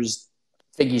Dominic Cruz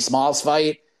Figgy Smalls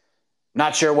fight.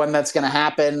 Not sure when that's going to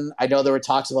happen. I know there were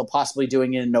talks about possibly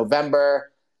doing it in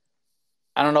November.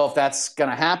 I don't know if that's going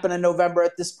to happen in November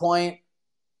at this point,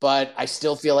 but I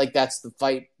still feel like that's the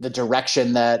fight, the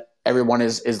direction that everyone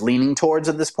is leaning towards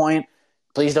at this point.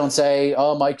 Please don't say,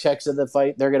 oh, Mike checks in the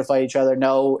fight. They're going to fight each other.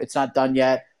 No, it's not done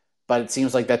yet, but it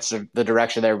seems like that's the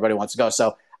direction that everybody wants to go.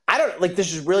 So I don't like,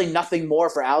 there's just really nothing more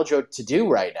for Aljo to do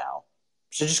right now.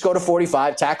 So just go to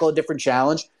 45, tackle a different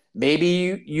challenge.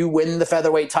 Maybe you win the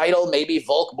featherweight title. Maybe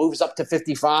Volk moves up to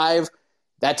 55.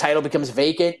 That title becomes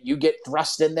vacant. You get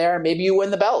thrust in there. Maybe you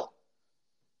win the belt.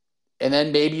 And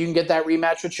then maybe you can get that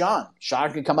rematch with Sean.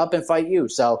 Sean can come up and fight you.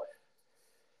 So,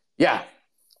 yeah.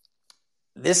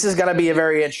 This is going to be a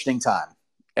very interesting time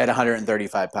at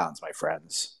 135 pounds, my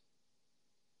friends.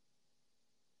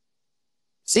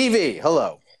 CV,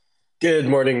 hello. Good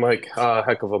morning, Mike.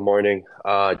 Heck of a morning.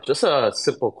 Just a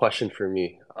simple question for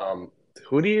me.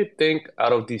 Who do you think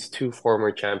out of these two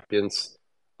former champions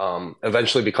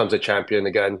eventually becomes a champion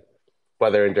again,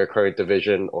 whether in their current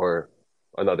division or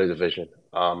another division?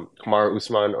 Kamaru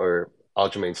Usman or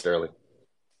Aljamain Sterling?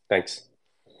 Thanks.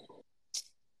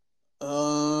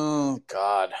 Oh,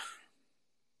 God.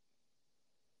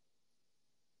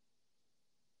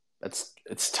 It's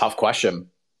a tough question.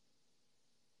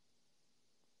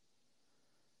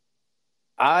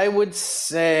 I would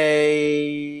say,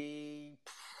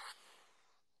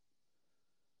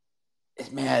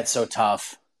 man, it's so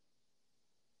tough.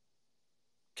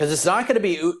 Because it's not going to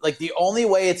be, like, the only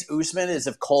way it's Usman is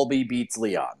if Colby beats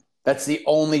Leon. That's the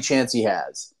only chance he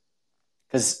has.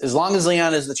 Because as long as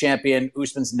Leon is the champion,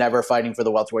 Usman's never fighting for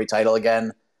the welterweight title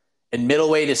again. And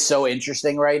middleweight is so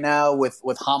interesting right now with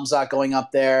Hamzat going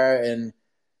up there and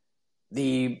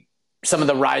some of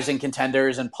the rising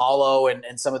contenders and Paulo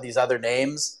and some of these other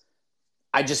names.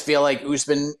 I just feel like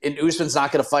Usman's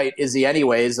not going to fight Izzy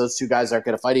anyways. Those two guys aren't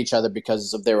going to fight each other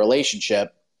because of their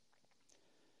relationship.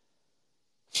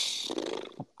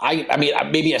 I mean,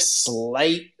 maybe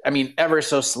ever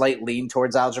so slight lean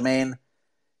towards Aljamain.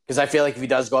 Because I feel like if he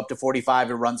does go up to 45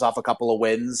 and runs off a couple of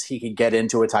wins, he can get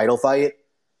into a title fight.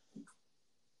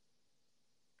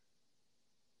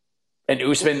 And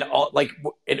Usman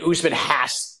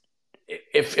has,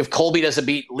 if Colby doesn't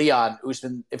beat Leon,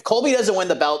 if Colby doesn't win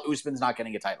the belt, Usman's not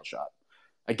getting a title shot.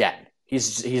 Again,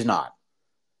 he's not.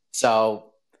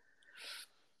 So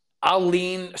I'll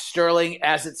lean Sterling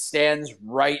as it stands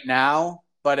right now,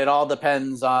 but it all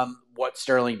depends on what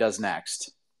Sterling does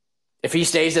next. If he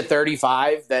stays at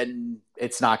 35, then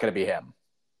it's not going to be him.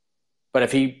 But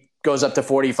if he goes up to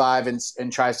 45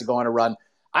 and tries to go on a run,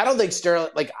 I don't think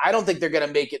they're going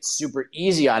to make it super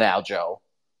easy on Aljo.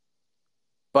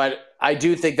 But I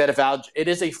do think that it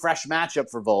is a fresh matchup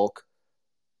for Volk,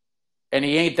 and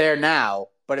he ain't there now.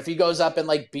 But if he goes up and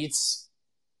beats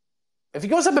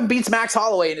Max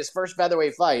Holloway in his first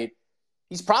featherweight fight,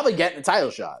 he's probably getting a title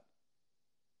shot.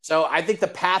 So I think the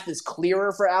path is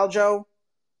clearer for Aljo.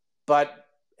 But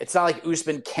it's not like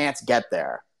Usman can't get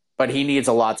there. But he needs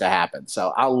a lot to happen.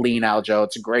 So I'll lean Aljo.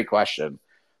 It's a great question.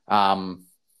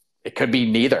 It could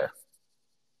be neither.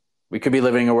 We could be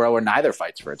living in a world where neither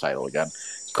fights for a title again.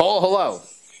 Cole, hello.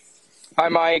 Hi,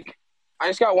 Mike. I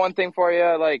just got one thing for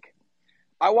you. Like,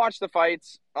 I watch the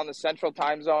fights on the Central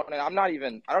Time Zone, and I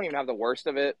don't even have the worst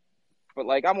of it. But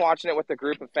like, I'm watching it with a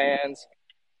group of fans,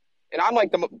 and I'm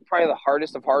like probably the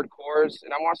hardest of hardcores,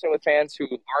 and I'm watching it with fans who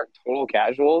aren't total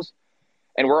casuals,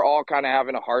 and we're all kind of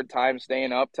having a hard time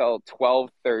staying up till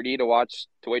 12:30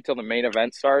 to wait till the main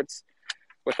event starts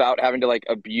without having to like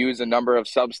abuse a number of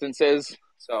substances.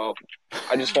 So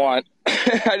I just want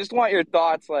I just want your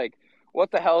thoughts. Like,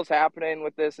 what the hell's happening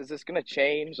with this? Is this going to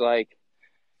change? Like,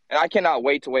 and I cannot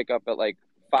wait to wake up at like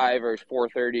 5 or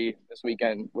 4:30 this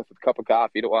weekend with a cup of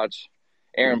coffee to watch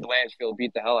Aaron Blanchfield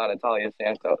beat the hell out of Talia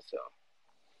Santos. So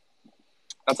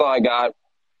that's all I got.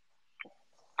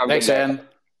 Thanks, Ann.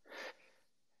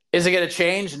 Is it going to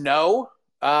change? No.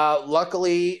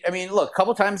 Luckily, I mean, look, a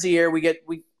couple times a year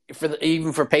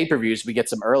even for pay-per-views, we get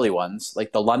some early ones.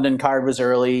 Like the London card was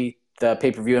early, the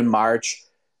pay-per-view in March.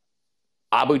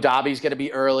 Abu Dhabi's going to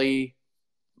be early.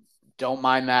 Don't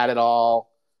mind that at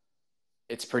all.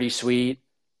 It's pretty sweet.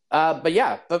 But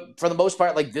for the most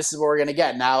part, like this is what we're going to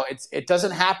get. Now, it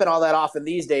doesn't happen all that often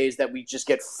these days that we just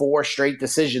get 4 straight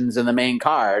decisions in the main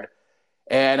card.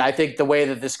 And I think the way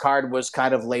that this card was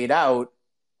kind of laid out,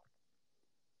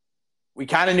 we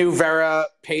kind of knew Vera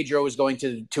Pedro was going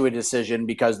to a decision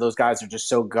because those guys are just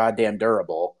so goddamn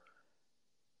durable.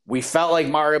 We felt like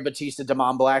Mario Batista,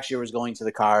 Damon Blackshear was going to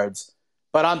the cards.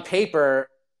 But on paper,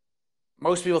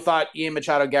 most people thought Ian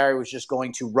Machado Gary was just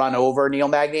going to run over Neil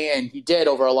Magny, and he did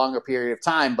over a longer period of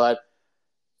time. But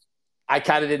I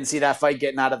kind of didn't see that fight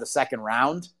getting out of the second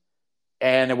round.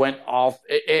 And it went off.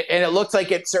 And it looked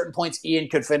like at certain points Ian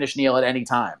could finish Neil at any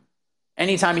time.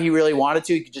 Anytime he really wanted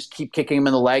to, he could just keep kicking him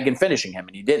in the leg and finishing him,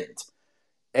 and he didn't.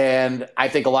 And I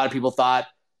think a lot of people thought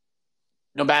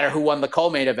no matter who won the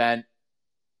co-main event,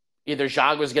 either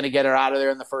Zhang was going to get her out of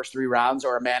there in the first 3 rounds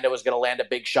or Amanda was going to land a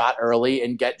big shot early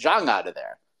and get Zhang out of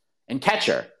there and catch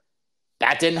her.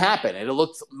 That didn't happen. It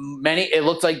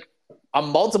looked like on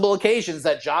multiple occasions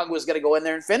that Zhang was going to go in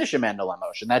there and finish Amanda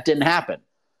Lemos, and that didn't happen.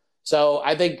 So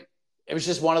I think it was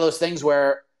just one of those things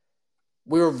where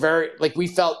we were we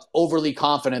felt overly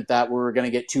confident that we were going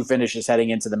to get 2 finishes heading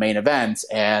into the main event,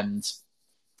 and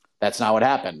that's not what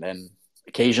happened. And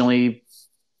occasionally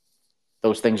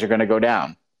those things are going to go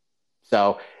down.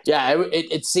 So, yeah,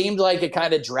 it seemed like it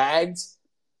kind of dragged.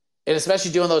 And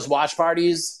especially doing those watch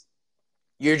parties,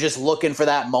 you're just looking for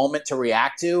that moment to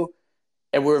react to.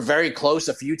 And we were very close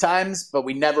a few times, but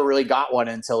we never really got one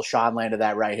until Sean landed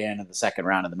that right hand in the second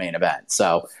round of the main event.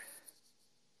 So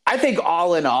I think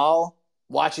all in all,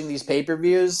 watching these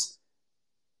pay-per-views,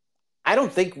 I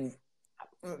don't think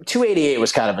 288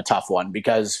 was kind of a tough one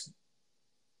because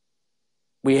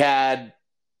we had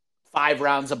 5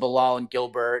 rounds of Bilal and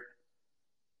Gilbert,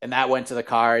 and that went to the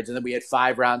cards. And then we had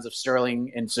 5 rounds of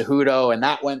Sterling and Cejudo, and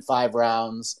that went 5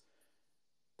 rounds.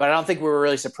 But I don't think we were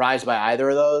really surprised by either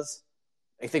of those.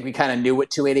 I think we kind of knew what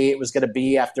 288 was going to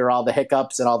be after all the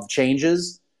hiccups and all the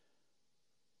changes.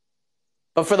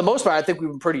 But for the most part, I think we've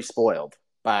been pretty spoiled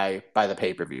by the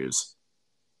pay-per-views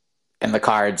and the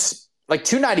cards. Like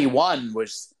 291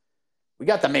 we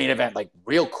got the main event like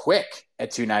real quick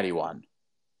at 291.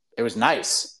 It was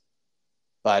nice,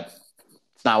 but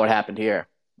it's not what happened here,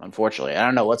 unfortunately. I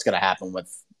don't know what's going to happen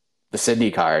with the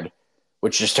Sydney card,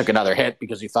 which just took another hit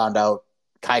because we found out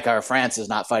Kai Kara France is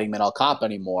not fighting Minal Kopp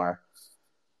anymore.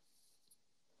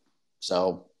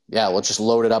 So, yeah, we'll just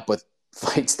load it up with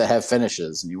fights that have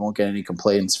finishes, and you won't get any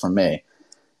complaints from me.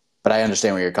 But I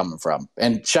understand where you're coming from.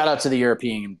 And shout out to the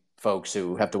European folks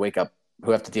who have to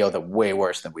who have to deal with it way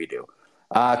worse than we do.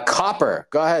 Copper,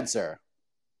 go ahead, sir.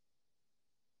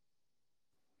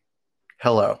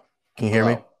 Hello. Can you hear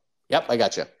me? Yep, I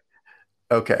got you.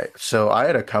 Okay, so I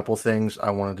had a couple things I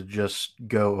wanted to just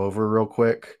go over real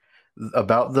quick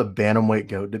about the bantamweight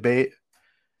GOAT debate.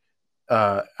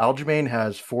 Aljamain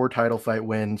has 4 title fight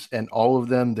wins, and all of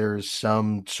them there's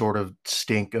some sort of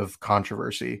stink of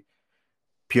controversy.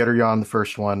 Petr Yan, the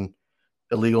first one,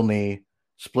 illegal knee,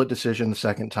 split decision the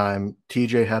second time.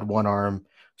 TJ had 1 arm.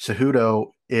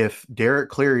 Cejudo, if Derek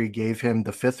Cleary gave him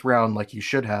the 5th round like he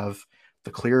should have,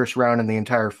 the clearest round in the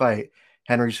entire fight,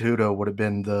 Henry Cejudo would have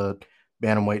been the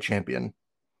bantamweight champion.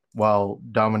 While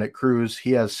Dominic Cruz,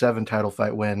 he has 7 title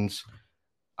fight wins.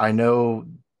 I know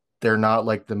they're not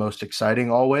like the most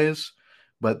exciting always,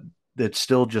 but it's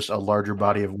still just a larger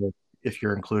body of work if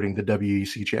you're including the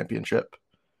WEC championship.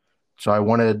 So I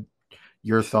wanted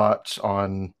your thoughts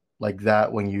on like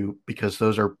that because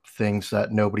those are things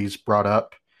that nobody's brought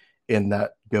up in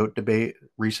that GOAT debate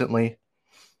recently.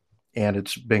 And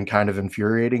it's been kind of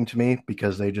infuriating to me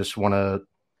because they just want to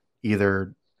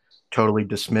either totally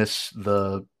dismiss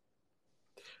the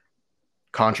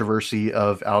controversy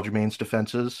of Aljamain's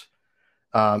defenses.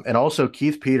 And also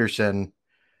Keith Peterson,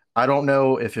 I don't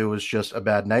know if it was just a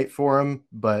bad night for him,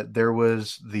 but there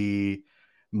was the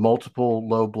multiple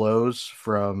low blows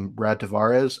from Brad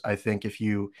Tavares. I think if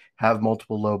you have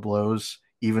multiple low blows,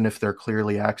 even if they're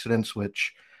clearly accidents,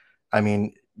 which, I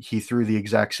mean, he threw the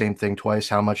exact same thing twice.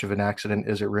 How much of an accident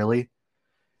is it really?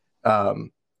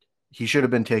 He should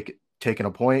have been taken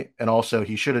a point, and also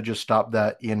he should have just stopped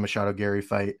that Ian Machado-Gary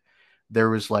fight. There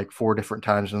was like 4 different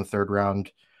times in the third round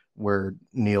where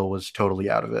Neal was totally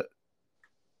out of it.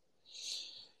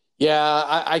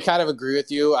 Yeah, I kind of agree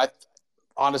with you.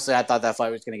 Honestly, I thought that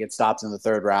fight was going to get stopped in the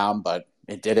third round, but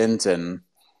it didn't, and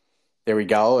there we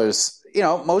go. It was,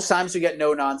 most times we get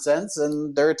no nonsense,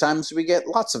 and there are times we get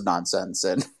lots of nonsense,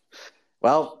 and,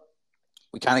 well,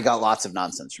 we kind of got lots of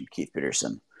nonsense from Keith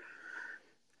Peterson.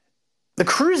 The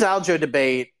Cruz Aljo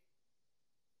debate,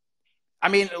 I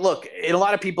mean, look, a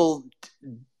lot of people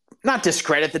not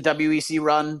discredit the WEC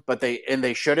run, but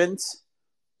they shouldn't.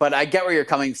 But I get where you're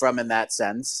coming from in that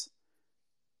sense.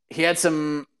 He had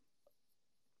some,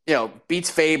 beats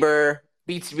Faber,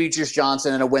 beats Demetrius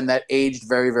Johnson in a win that aged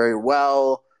very, very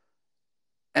well.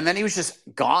 And then he was just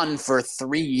gone for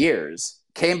 3 years.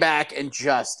 Came back and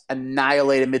just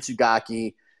annihilated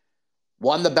Mitsugaki.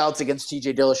 Won the belts against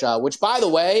TJ Dillashaw, which, by the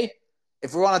way,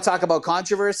 if we want to talk about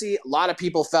controversy, a lot of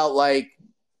people felt like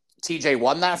TJ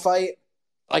won that fight.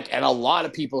 And a lot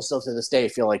of people still to this day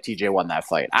feel like TJ won that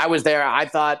fight. I was there. I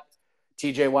thought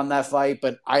TJ won that fight,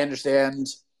 but I understand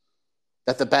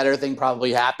that the better thing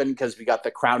probably happened because we got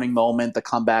the crowning moment, the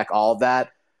comeback, all of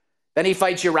that. Then he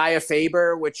fights Uriah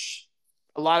Faber, which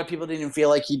a lot of people didn't even feel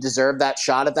like he deserved that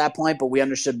shot at that point, but we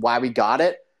understood why we got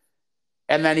it.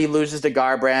 And then he loses to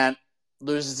Garbrandt,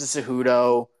 loses to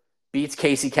Cejudo, beats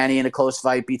Casey Kenny in a close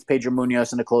fight, beats Pedro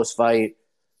Munoz in a close fight,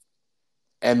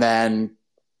 and then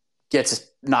gets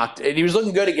knocked. And he was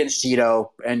looking good against Cheeto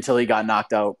until he got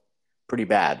knocked out pretty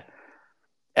bad.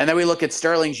 And then we look at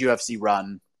Sterling's UFC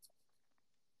run,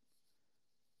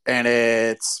 and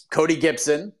it's Cody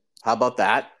Gibson. How about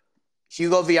that?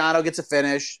 Hugo Viano gets a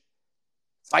finish,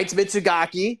 fights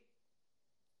Mitsugaki,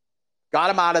 got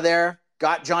him out of there,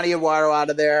 got Johnny Eduardo out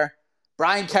of there.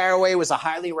 Brian Caraway was a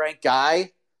highly ranked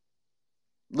guy,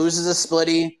 loses a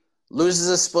splitty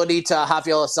to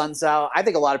Rafael Assunção. I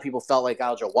think a lot of people felt like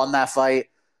Aljo won that fight.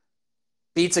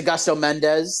 Beats Augusto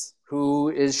Mendez, who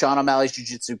is Sean O'Malley's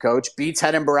jiu-jitsu coach. Beats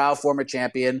Hedin Barao, former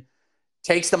champion.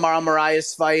 Takes the Marlon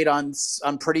Moraes fight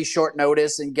on pretty short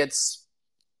notice and gets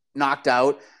knocked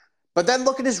out. But then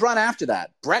look at his run after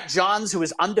that. Brett Johns, who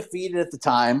was undefeated at the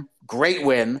time, great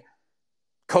win.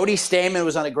 Cody Stamen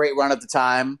was on a great run at the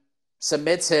time,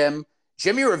 submits him.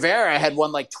 Jimmy Rivera had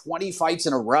won like 20 fights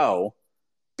in a row,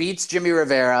 beats Jimmy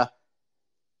Rivera.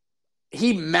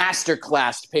 He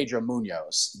masterclassed Pedro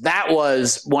Munoz. That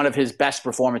was one of his best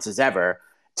performances ever.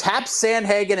 Taps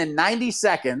Sandhagen in 90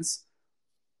 seconds.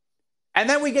 And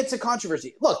then we get to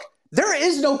controversy. Look, there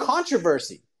is no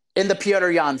controversy in the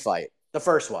Petr Yan fight, the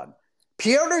first one.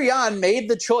 Petr Yan made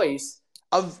the choice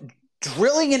of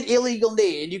drilling an illegal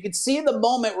knee, and you could see the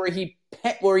moment where he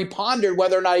pondered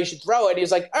whether or not he should throw it. He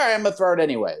was like, all right, I'm going to throw it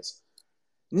anyways.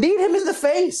 Need him in the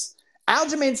face.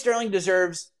 Aljamain Sterling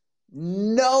deserves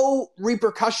no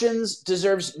repercussions,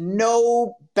 deserves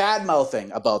no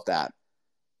bad-mouthing about that.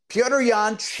 Petr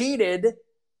Yan cheated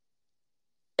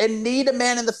and kneed a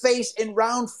man in the face in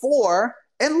round 4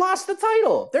 and lost the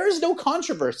title. There is no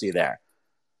controversy there.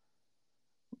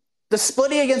 The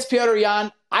splitting against Petr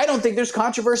Yan, I don't think there's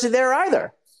controversy there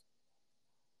either.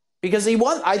 Because he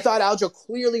won. I thought Aljo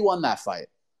clearly won that fight.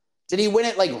 Did he win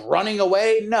it like running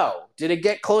away? No. Did it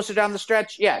get closer down the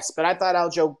stretch? Yes. But I thought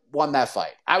Aljo won that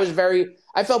fight.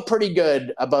 I felt pretty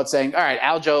good about saying, all right,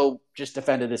 Aljo just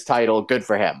defended his title. Good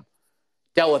for him.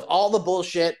 Dealt with all the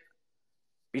bullshit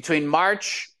between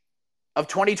March of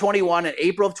 2021 and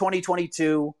April of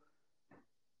 2022.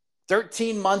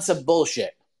 13 months of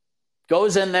bullshit.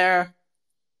 Goes in there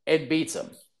and beats him.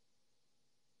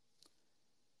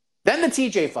 Then the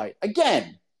TJ fight.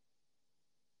 Again,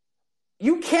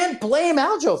 you can't blame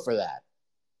Aljo for that.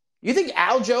 You think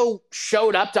Aljo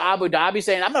showed up to Abu Dhabi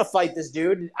saying, I'm going to fight this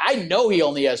dude. I know he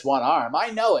only has one arm.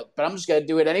 I know it, but I'm just going to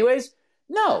do it anyways?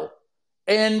 No.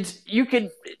 And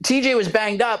TJ was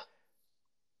banged up,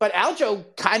 but Aljo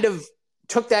kind of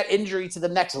took that injury to the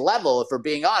next level, if we're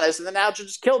being honest, and then Aljo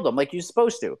just killed him like he was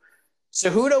supposed to.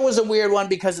 Cejudo was a weird one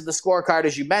because of the scorecard,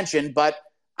 as you mentioned, but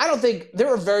I don't think there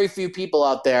were very few people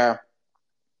out there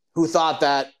who thought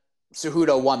that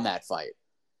Cejudo won that fight.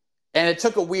 And it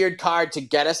took a weird card to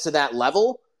get us to that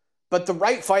level, but the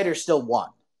right fighter still won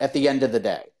at the end of the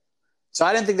day. So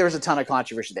I didn't think there was a ton of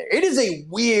controversy there. It is a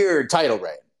weird title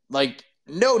reign, like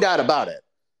no doubt about it.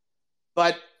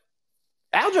 But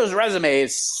Aljo's resume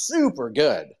is super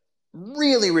good.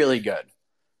 Really, really good.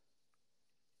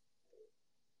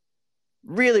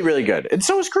 Really, really good. And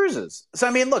so is Cruz's. So,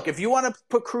 I mean, look, if you want to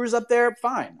put Cruz up there,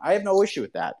 fine. I have no issue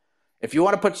with that. If you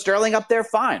want to put Sterling up there,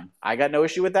 fine. I got no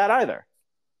issue with that either.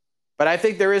 But I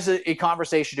think there is a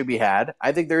conversation to be had.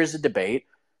 I think there is a debate.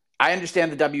 I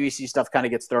understand the WEC stuff kind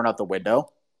of gets thrown out the window.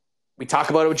 We talk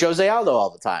about it with Jose Aldo all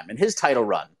the time and his title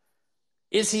run.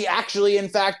 Is he actually, in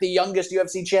fact, the youngest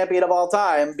UFC champion of all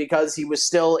time because he was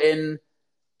still in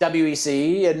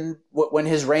WEC and when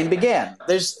his reign began?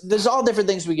 There's all different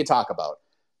things we could talk about.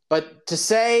 But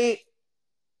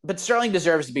Sterling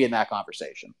deserves to be in that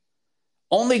conversation.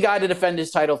 Only guy to defend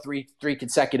his title three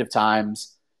consecutive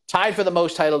times. Tied for the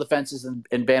most title defenses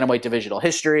in bantamweight divisional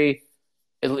history,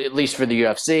 at least for the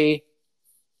UFC.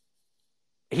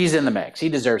 He's in the mix. He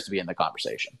deserves to be in the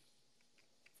conversation.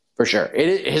 For sure.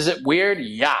 Is it weird?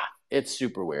 Yeah, it's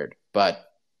super weird. But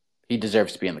he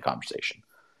deserves to be in the conversation.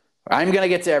 I'm going to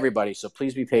get to everybody, so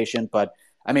please be patient. But,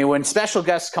 I mean, when special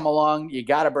guests come along, you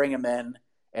got to bring him in.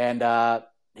 And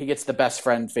he gets the best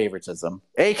friend favoritism.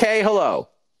 AK, hello.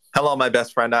 Hello, my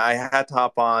best friend. I had to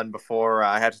hop on before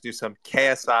I had to do some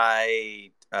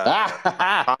KSI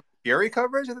Fury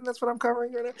coverage. I think that's what I'm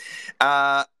covering right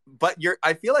now. But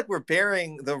I feel like we're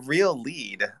bearing the real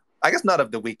lead. I guess not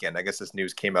of the weekend. I guess this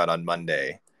news came out on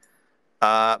Monday.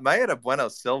 Mayra Bueno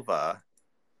Silva,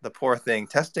 the poor thing,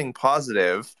 testing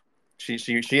positive.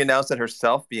 She announced it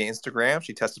herself via Instagram.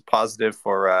 She tested positive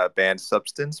for a banned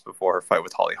substance before her fight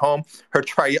with Holly Holm. Her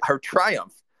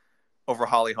triumph over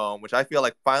Holly Holm, which I feel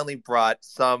like finally brought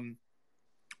some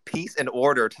peace and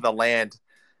order to the land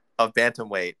of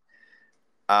bantamweight.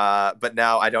 But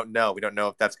now I don't know. We don't know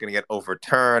if that's going to get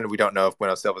overturned. We don't know if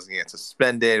Bueno Silva is going to get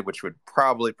suspended, which would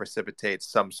probably precipitate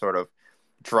some sort of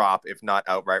drop, if not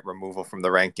outright removal from the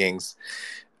rankings.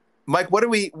 Mike, what do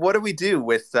we do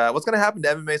with what's going to happen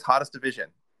to MMA's hottest division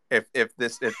if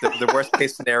the worst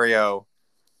case scenario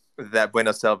that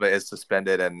Bueno Silva is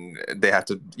suspended and they have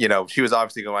to, she was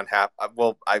obviously going half.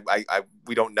 Well,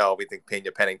 we don't know. We think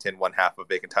Pena Pennington won half a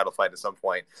vacant title fight at some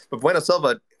point, but Bueno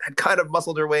Silva had kind of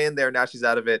muscled her way in there. Now she's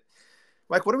out of it.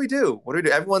 Mike, what do we do?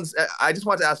 I just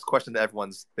want to ask a question that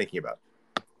everyone's thinking about.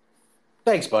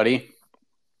 Thanks, buddy.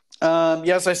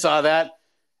 Yes, I saw that.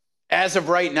 As of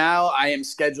right now, I am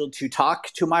scheduled to talk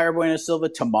to Mayra Bueno Silva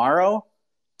tomorrow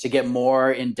to get more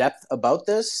in depth about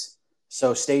this.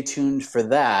 So stay tuned for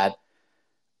that.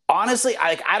 Honestly,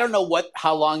 I don't know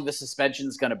how long the suspension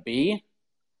is going to be.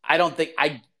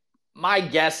 My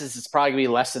guess is it's probably going to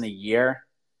be less than a year,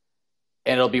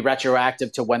 and it'll be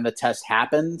retroactive to when the test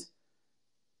happened.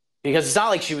 Because it's not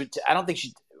like she would. I don't think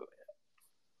she.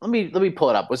 Let me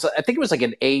pull it up. I think it was like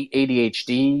an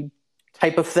ADHD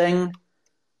type of thing.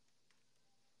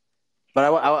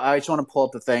 But I just want to pull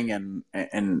up the thing and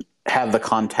have the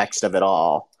context of it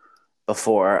all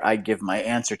before I give my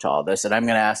answer to all this. And I'm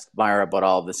going to ask Mayra about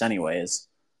all of this anyways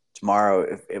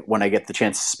tomorrow when I get the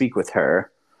chance to speak with her.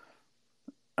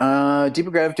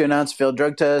 Deeper graphic to announce failed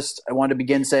drug test. I want to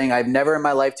begin saying I've never in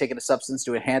my life taken a substance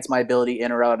to enhance my ability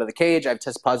in or out of the cage. I've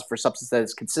tested positive for a substance that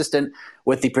is consistent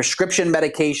with the prescription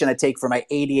medication I take for my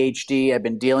ADHD. I've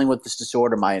been dealing with this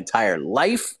disorder my entire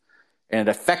life, and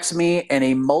it affects me in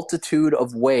a multitude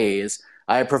of ways.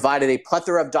 I have provided a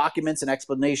plethora of documents and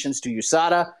explanations to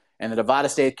USADA and the Nevada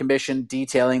State Commission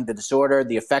detailing the disorder,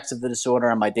 the effects of the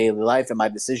disorder on my daily life and my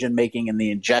decision-making in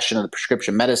the ingestion of the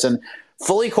prescription medicine.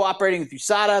 Fully cooperating with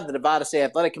USADA, the Nevada State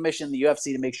Athletic Commission, the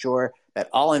UFC to make sure that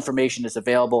all information is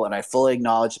available, and I fully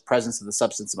acknowledge the presence of the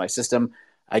substance in my system.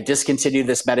 I discontinued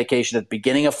this medication at the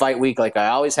beginning of fight week like I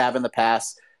always have in the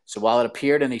past. So while it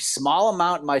appeared in a small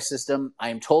amount in my system, I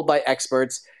am told by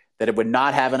experts that it would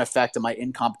not have an effect on my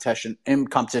in-competition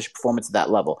performance at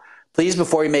that level. Please,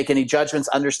 before you make any judgments,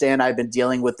 understand I've been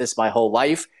dealing with this my whole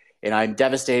life, and I'm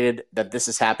devastated that this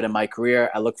has happened in my career.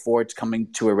 I look forward to coming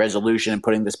to a resolution and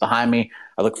putting this behind me.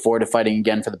 I look forward to fighting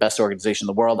again for the best organization in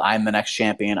the world. I am the next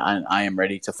champion. I am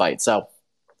ready to fight. So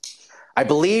I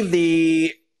believe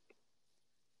the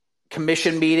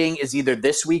commission meeting is either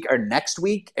this week or next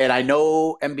week, and I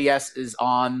know MBS is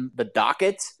on the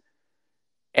docket.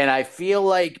 And I feel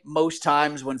like most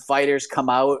times when fighters come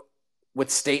out with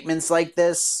statements like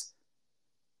this,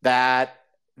 that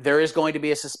there is going to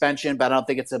be a suspension, but I don't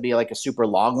think it's going to be like a super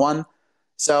long one.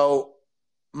 So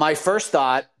my first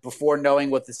thought before knowing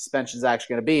what the suspension is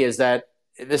actually going to be is that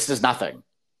this does nothing.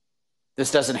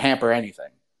 This doesn't hamper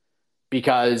anything.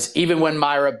 Because even when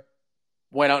Mayra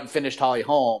went out and finished Holly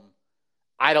Holm,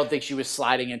 I don't think she was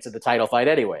sliding into the title fight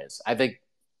anyways. I think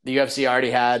the UFC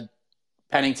already had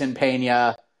Pennington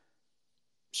Pena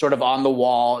sort of on the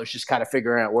wall. It's just kind of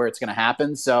figuring out where it's going to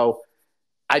happen. So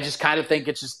I just kind of think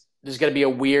there's going to be a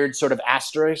weird sort of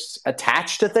asterisk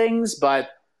attached to things, but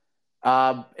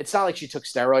it's not like she took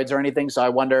steroids or anything. So I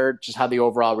wonder just how the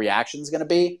overall reaction is going to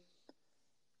be.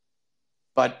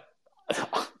 But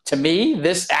to me,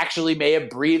 this actually may have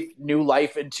breathed new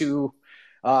life into,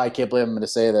 I can't believe I'm going to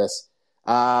say this.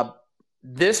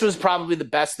 This was probably the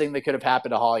best thing that could have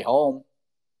happened to Holly Holm,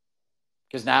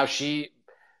 because now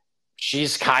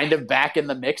she's kind of back in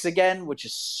the mix again, which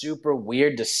is super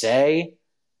weird to say.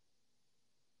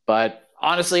 But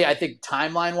honestly, I think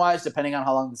timeline-wise, depending on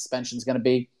how long the suspension is going to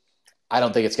be, I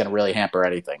don't think it's going to really hamper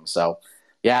anything. So,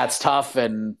 yeah, it's tough,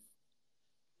 and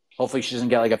hopefully she doesn't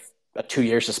get like a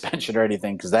 2-year suspension or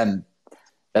anything, because then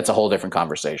that's a whole different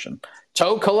conversation.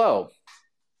 Toe Colo.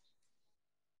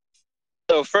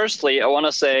 So firstly, I want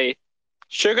to say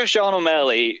Sugar Sean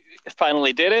O'Malley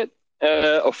finally did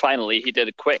it. Finally, he did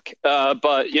it quick.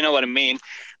 But you know what I mean.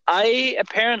 I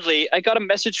got a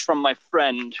message from my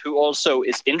friend who also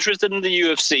is interested in the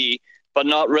UFC, but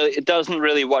not really. It doesn't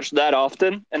really watch that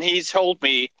often. And he's told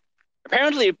me,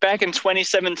 apparently back in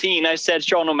 2017, I said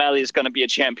Sean O'Malley is going to be a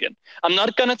champion. I'm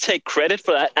not going to take credit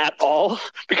for that at all,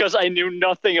 because I knew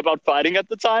nothing about fighting at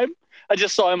the time. I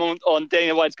just saw him on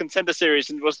Dana White's Contender Series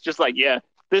and was just like, yeah,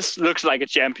 this looks like a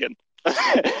champion.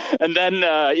 And then,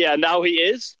 now he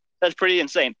is. That's pretty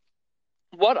insane.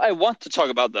 What I want to talk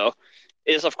about, though,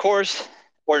 is, of course,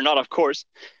 or not of course,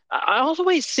 I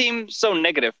always seem so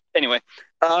negative. Anyway,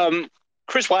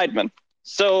 Chris Weidman.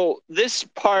 So this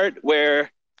part where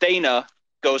Dana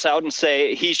goes out and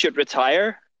say he should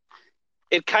retire,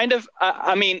 it kind of,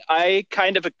 I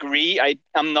kind of agree.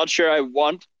 I'm not sure I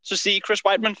want to see Chris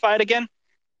Weidman fight again.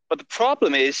 But the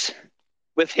problem is,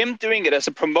 with him doing it as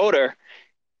a promoter,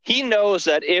 he knows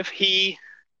that if he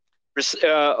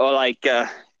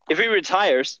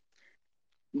retires,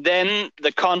 then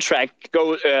the contract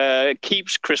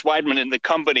keeps Chris Weidman in the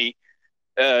company.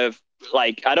 I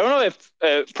don't know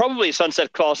if probably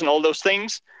sunset clause and all those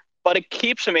things, but it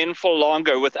keeps him in for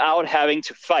longer without having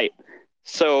to fight,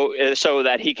 so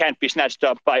that he can't be snatched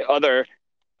up by other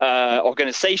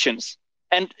organizations.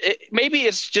 And maybe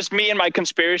it's just me and my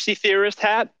conspiracy theorist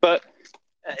hat, but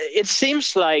it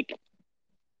seems like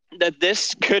that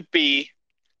this could be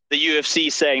the UFC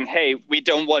saying, hey, we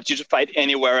don't want you to fight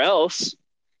anywhere else,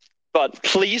 but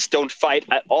please don't fight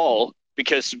at all,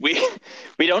 because we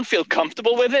don't feel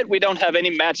comfortable with it. We don't have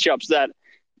any matchups that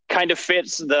kind of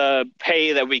fits the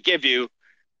pay that we give you.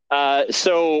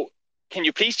 So can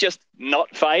you please just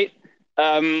not fight?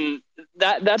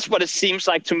 That's what it seems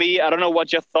like to me. I don't know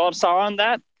what your thoughts are on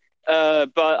that,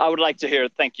 but I would like to hear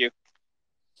it. Thank you.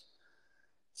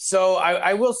 So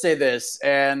I will say this,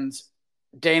 and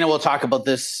Dana will talk about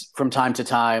this from time to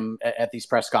time at these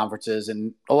press conferences,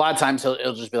 and a lot of times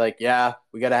he'll just be like, yeah,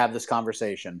 we got to have this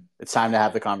conversation. It's time to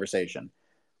have the conversation.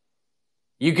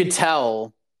 You could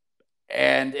tell,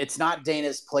 and it's not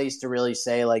Dana's place to really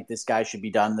say, like, this guy should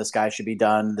be done, this guy should be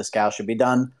done, this gal should be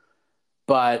done,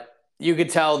 but you could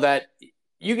tell that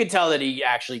he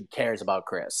actually cares about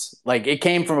Chris. Like, it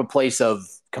came from a place of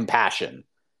compassion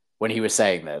when he was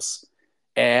saying this.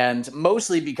 And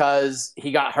mostly because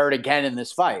he got hurt again in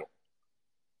this fight.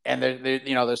 And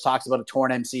there's talks about a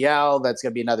torn MCL. That's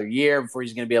going to be another year before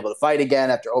he's going to be able to fight again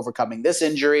after overcoming this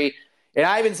injury. And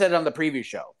I even said it on the preview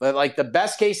show. But, like, the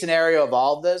best case scenario of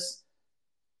all of this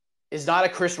is not a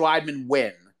Chris Weidman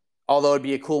win, although it'd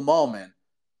be a cool moment.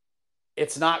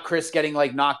 It's not Chris getting,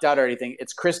 like, knocked out or anything.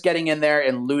 It's Chris getting in there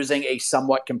and losing a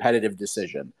somewhat competitive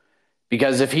decision.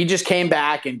 Because if he just came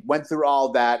back and went through all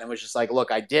of that and was just like, look,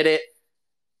 I did it.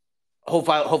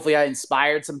 Hopefully I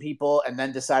inspired some people and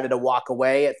then decided to walk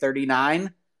away at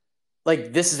 39.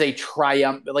 Like, this is a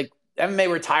triumph. Like,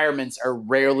 MMA retirements are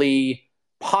rarely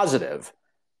positive.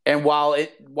 And while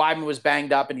Weidman was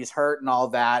banged up and he's hurt and all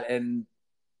that, and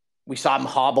we saw him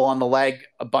hobble on the leg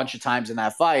a bunch of times in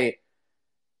that fight,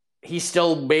 he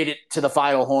still made it to the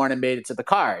final horn and made it to the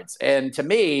cards. And to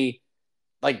me,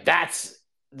 like,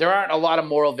 there aren't a lot of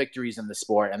moral victories in the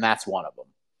sport, and that's one of them.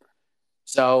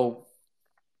 So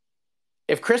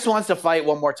if Chris wants to fight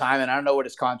one more time, and I don't know what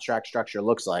his contract structure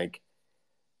looks like,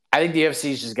 I think the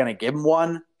UFC is just going to give him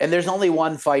one. And there's only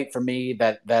one fight for me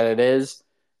that it is.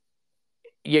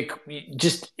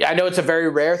 I know it's a very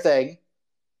rare thing,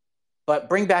 but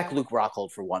bring back Luke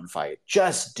Rockhold for one fight.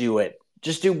 Just do it.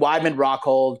 Just do Weidman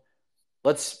Rockhold.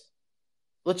 Let's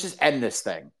just end this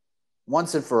thing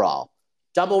once and for all.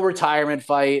 Double retirement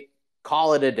fight.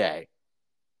 Call it a day.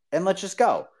 And let's just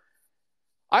go.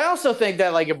 I also think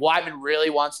that, like, if Weidman really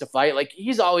wants to fight, like,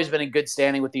 he's always been in good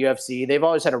standing with the UFC. They've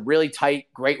always had a really tight,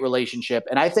 great relationship.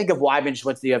 And I think if Weidman just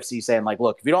went to the UFC saying, like,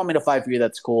 look, if you don't want me to fight for you,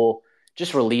 that's cool.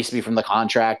 Just release me from the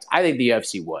contract. I think the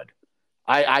UFC would.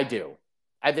 I do.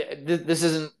 This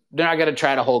isn't – they're not going to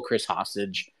try to hold Chris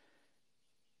hostage.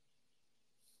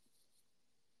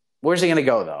 Where's he going to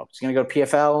go, though? He's going to go to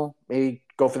PFL? Maybe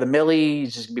go for the Millie?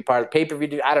 He's just going to be part of the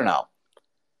pay-per-view? I don't know.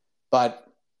 But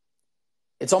 –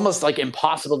 it's almost like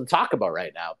impossible to talk about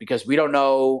right now because we don't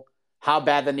know how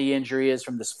bad the knee injury is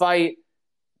from this fight.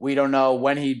 We don't know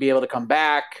when he'd be able to come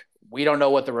back. We don't know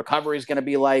what the recovery is going to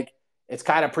be like. It's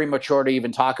kind of premature to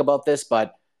even talk about this,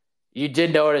 but you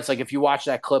did notice, like, if you watch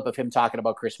that clip of him talking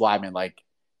about Chris Weidman, like,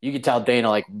 you could tell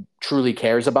Dana, like, truly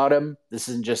cares about him. This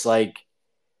isn't just like,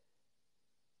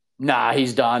 nah,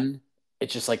 he's done.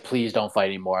 It's just like, please don't fight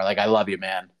anymore. Like, I love you,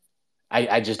 man.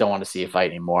 I just don't want to see you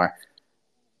fight anymore.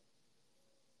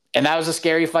 And that was a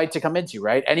scary fight to come into,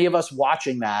 right? Any of us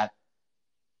watching that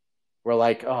were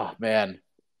like, oh, man,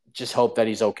 just hope that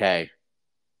he's okay.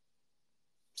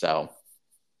 So,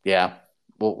 yeah,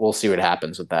 we'll see what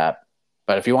happens with that.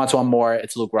 But if he wants one more,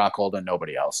 it's Luke Rockhold and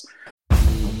nobody else.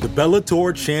 The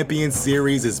Bellator Champions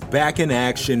Series is back in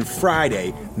action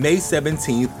Friday, May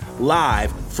 17th,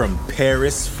 live from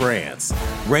Paris, France.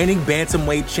 Reigning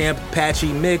bantamweight champ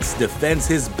Patchy Mix defends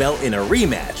his belt in a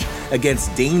rematch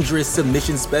against dangerous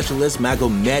submission specialist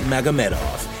Magomed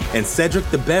Magomedov. And Cedric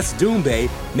the Best Doumbé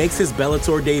makes his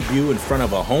Bellator debut in front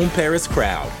of a home Paris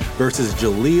crowd versus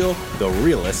Jaleel the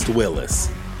Realist Willis.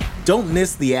 Don't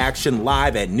miss the action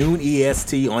live at noon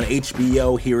EST on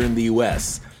HBO here in the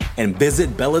US. And visit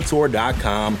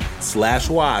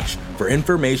Bellator.com/watch for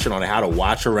information on how to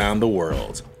watch around the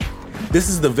world. This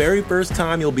is the very first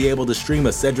time you'll be able to stream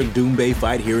a Cedric Doumbé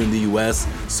fight here in the US,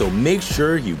 so make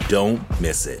sure you don't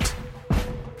miss it.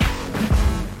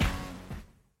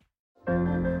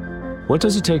 What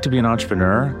does it take to be an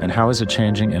entrepreneur, and how is it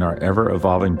changing in our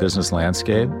ever-evolving business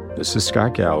landscape? This is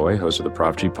Scott Galloway, host of the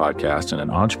Prop G podcast and an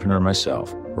entrepreneur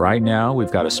myself. Right now,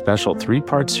 we've got a special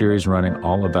 3-part series running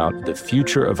all about the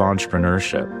future of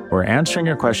entrepreneurship. We're answering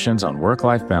your questions on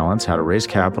work-life balance, how to raise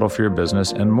capital for your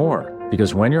business, and more.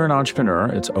 Because when you're an entrepreneur,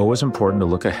 it's always important to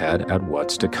look ahead at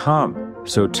what's to come.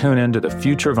 So tune in to the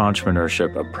Future of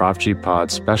Entrepreneurship, a Prop G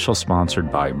pod special sponsored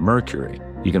by Mercury.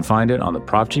 You can find it on the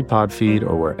Prop G Pod feed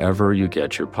or wherever you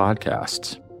get your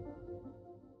podcasts.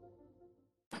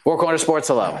 Four Corner Sports,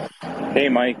 hello. Hey,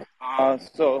 Mike.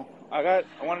 So I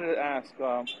wanted to ask.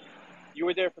 You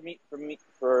were there for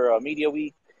Media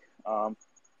Week.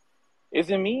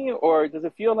 Is it me, or does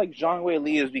it feel like Zhang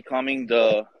Weili is becoming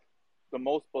the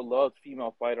most beloved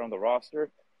female fighter on the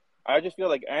roster? I just feel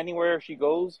like anywhere she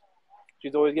goes,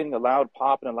 she's always getting a loud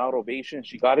pop and a loud ovation.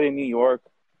 She got it in New York.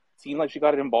 Seemed like she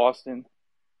got it in Boston.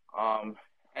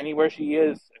 Anywhere she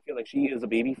is, I feel like she is a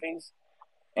babyface.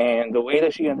 And the way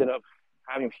that she ended up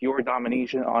having pure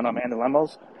domination on Amanda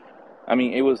Lemos, I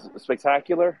mean, it was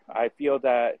spectacular. I feel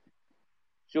that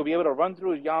she'll be able to run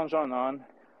through Yang Zhanan.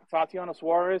 Tatiana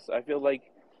Suarez, I feel like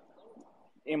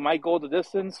it might go the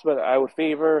distance, but I would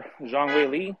favor Zhang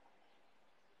Weili.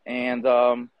 And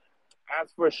as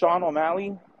for Sean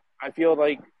O'Malley, I feel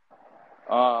like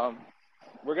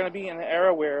we're going to be in an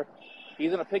era where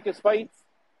he's going to pick his fights.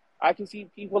 I can see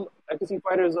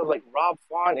fighters of like Rob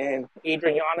Font and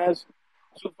Adrian Yanez,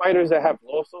 2 fighters that have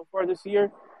lost so far this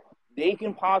year. They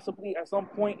can possibly, at some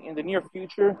point in the near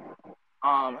future,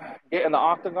 get in the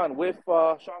octagon with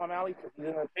Sean O'Malley, because he's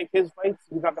going to pick his fights.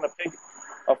 He's not going to pick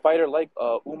a fighter like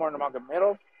Umar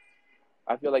Nurmagomedov.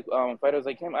 I feel like fighters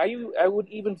like him. I would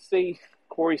even say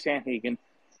Corey Sandhagen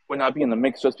would not be in the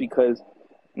mix, just because,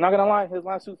 I'm not going to lie, his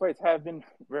last 2 fights have been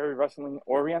very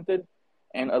wrestling-oriented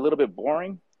and a little bit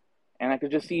boring. And I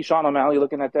could just see Sean O'Malley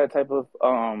looking at that type of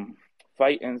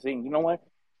fight and saying, you know what,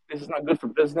 this is not good for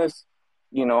business.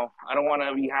 You know, I don't want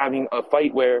to be having a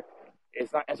fight where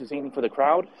it's not entertaining for the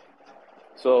crowd.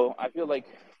 So I feel like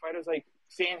fighters like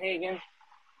Sandhagen,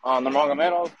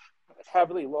 Nurmagomedov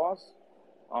heavily lost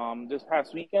this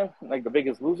past weekend, like the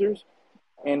biggest losers.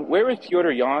 And where is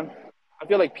Petr Yan? I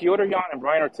feel like Petr Yan and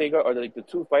Brian Ortega are like the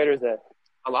 2 fighters that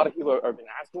a lot of people are been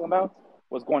asking about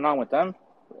what's going on with them.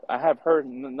 I have heard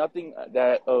nothing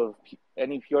that of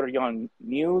any Petr Yan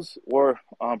news or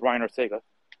Brian Ortega.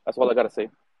 That's all I got to say.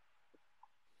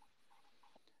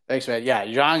 Thanks, man. Yeah,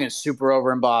 Zhang is super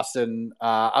over in Boston.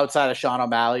 Outside of Sean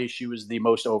O'Malley, she was the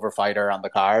most over fighter on the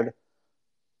card.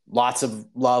 Lots of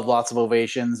love, lots of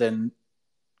ovations, and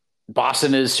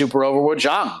Boston is super over with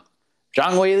Zhang.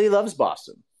 Zhang Weili loves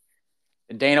Boston.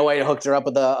 And Dana White hooked her up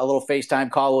with a little FaceTime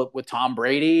call with Tom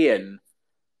Brady, and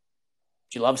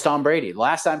She loves Tom Brady. The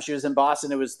last time she was in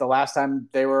Boston, it was the last time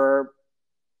they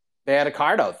had a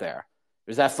card out there. It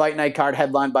was that fight night card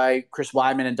headlined by Chris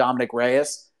Weidman and Dominic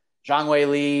Reyes. Zhang Wei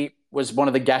Li was one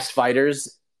of the guest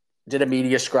fighters, did a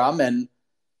media scrum, and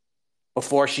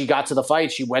before she got to the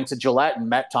fight, she went to Gillette and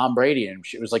met Tom Brady, and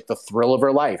it was like the thrill of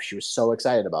her life. She was so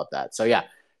excited about that. So yeah,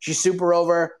 she's super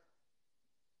over.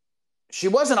 She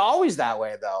wasn't always that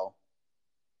way, though.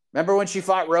 Remember when she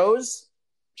fought Rose?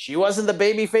 She wasn't the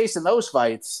baby face in those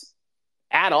fights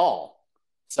at all.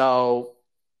 So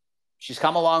she's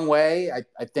come a long way.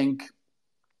 I think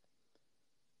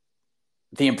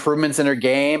the improvements in her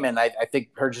game, and I think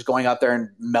her just going out there and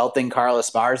melting Carla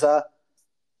Esparza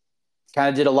kind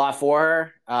of did a lot for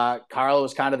her. Carla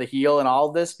was kind of the heel in all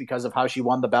of this because of how she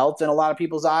won the belt in a lot of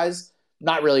people's eyes.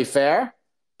 Not really fair,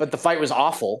 but the fight was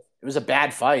awful. It was a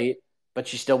bad fight, but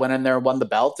she still went in there and won the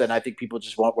belt, and I think people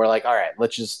just were like, all right,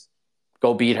 let's just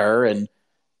go beat her, and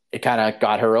it kind of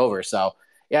got her over. So,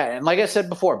 yeah, and like I said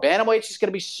before, bantamweight's just going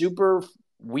to be super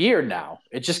weird now.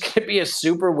 It's just going to be a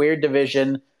super weird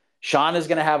division. Sean is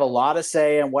going to have a lot of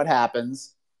say in what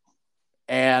happens,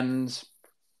 and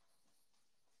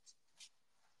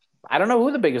I don't know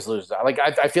who the biggest loser are. Like,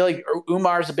 I feel like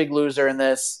Umar's a big loser in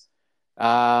this.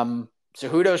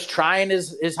 Cejudo's trying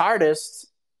his hardest,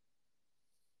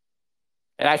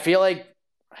 and I feel like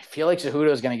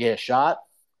Cejudo's going to get a shot.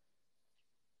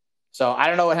 So I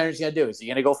don't know what Henry's going to do. Is he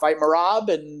going to go fight Merab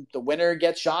and the winner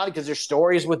gets Sean? Because there's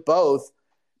stories with both.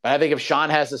 But I think if Sean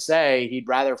has to say, he'd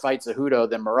rather fight Cejudo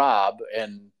than Merab,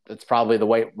 and that's probably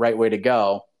the right way to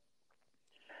go.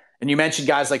 And you mentioned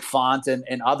guys like Font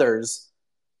and others.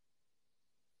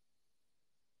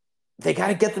 They got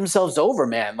to get themselves over,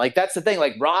 man. Like, that's the thing.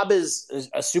 Like, Rob is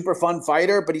a super fun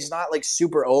fighter, but he's not, like,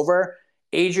 super over.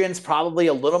 Adrian's probably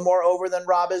a little more over than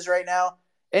Rob is right now.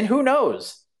 And who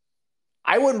knows?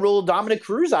 I wouldn't rule Dominic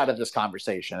Cruz out of this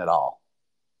conversation at all.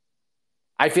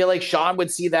 I feel like Sean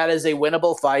would see that as a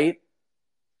winnable fight.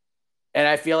 And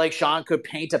I feel like Sean could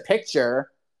paint a picture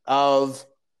of,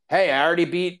 hey, I already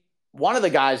beat one of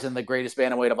the guys in the greatest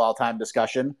bantamweight of all time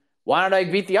discussion. Why don't I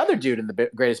beat the other dude in the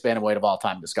greatest bantamweight of all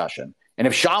time discussion? And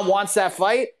if Sean wants that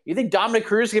fight, you think Dominic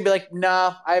Cruz is going to be like,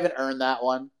 nah, I haven't earned that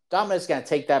one. Dominic's going to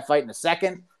take that fight in a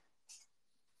second.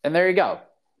 And there you go.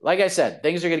 Like I said,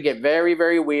 things are going to get very,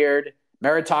 very weird.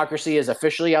 Meritocracy is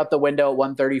officially out the window at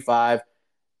 135.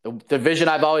 The division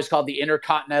I've always called the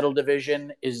Intercontinental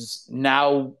Division is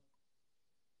now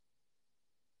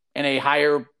in a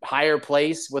higher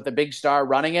place with a big star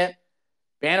running it.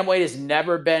 Bantamweight has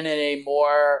never been in a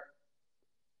more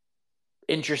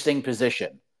interesting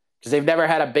position because they've never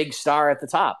had a big star at the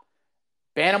top.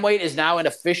 Bantamweight is now an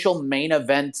official main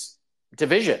event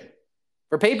division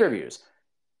for pay-per-views.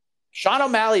 Sean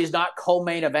O'Malley is not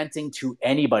co-main eventing to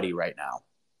anybody right now.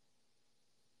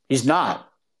 He's not.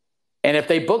 And if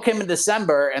they book him in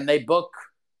December and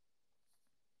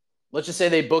let's just say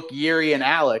they book Yuri and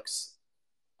Alex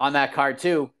on that card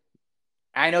too.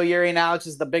 I know Yuri and Alex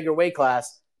is the bigger weight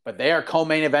class, but they are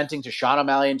co-main eventing to Sean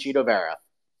O'Malley and Chito Vera.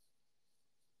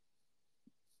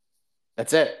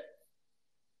 That's it.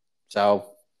 So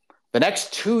the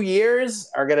next 2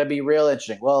 years are going to be real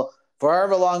interesting. Well, for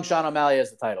however long Sean O'Malley has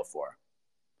the title for.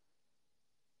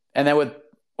 And then with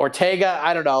Ortega,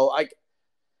 I don't know.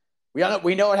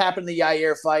 We know what happened in the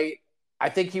Yair fight. I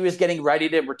think he was getting ready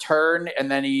to return, and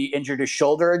then he injured his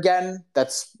shoulder again.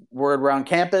 That's word around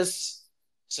campus.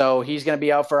 So he's going to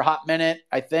be out for a hot minute,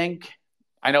 I think.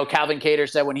 I know Calvin Kattar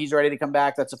said when he's ready to come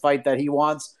back, that's a fight that he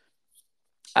wants.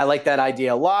 I like that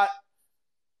idea a lot.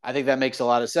 I think that makes a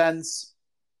lot of sense.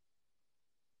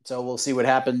 So we'll see what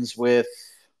happens with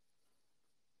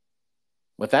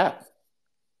that.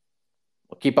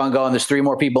 We'll keep on going. There's 3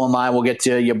 more people in line. We'll get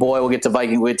to your boy. We'll get to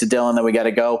Viking. We'll get to Dylan. Then we got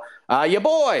to go. Your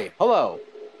boy. Hello.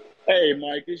 Hey,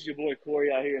 Mike. This is your boy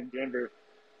Corey out here in Denver.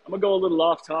 I'm going to go a little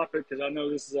off topic because I know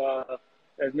this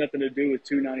has nothing to do with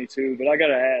 292, but I got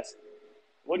to ask,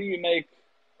 what do you make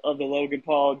of the Logan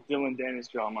Paul, Dylan Dennis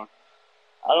drama?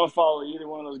 I don't follow either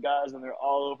one of those guys, and they're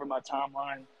all over my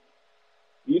timeline.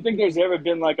 Do you think there's ever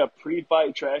been like a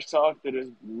pre-fight trash talk that has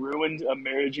ruined a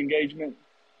marriage engagement?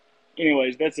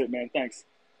 Anyways, that's it, man. Thanks.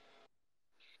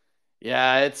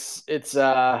 Yeah, it's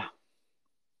I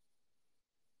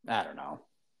don't know.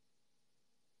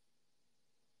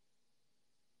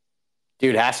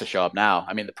 Dude has to show up now.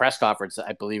 I mean, the press conference,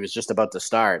 I believe, is just about to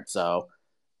start. So,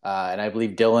 and I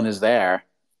believe Dylan is there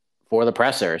for the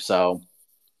presser. So,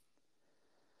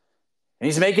 and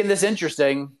he's making this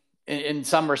interesting in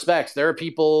some respects. There are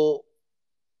people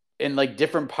in like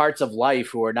different parts of life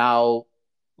who are now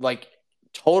like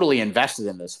totally invested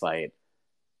in this fight.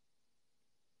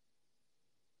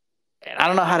 And I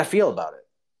don't know how to feel about it.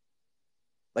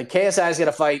 Like KSI is going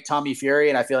to fight Tommy Fury,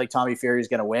 and I feel like Tommy Fury is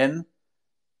going to win.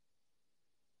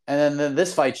 And then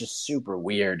this fight's just super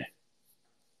weird.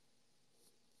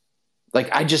 Like,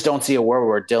 I just don't see a world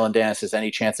where Dylan Dennis has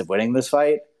any chance of winning this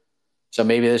fight. So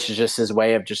maybe this is just his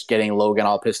way of just getting Logan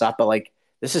all pissed off. But, like,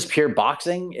 this is pure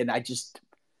boxing, and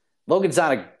Logan's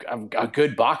not a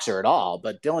good boxer at all,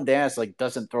 but Dylan Dennis, like,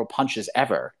 doesn't throw punches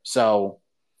ever. So,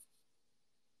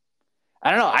 I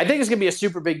don't know. I think it's going to be a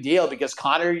super big deal because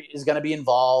Conor is going to be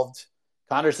involved.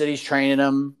 Conor said he's training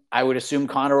him. I would assume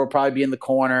Conor will probably be in the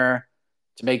corner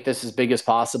to make this as big as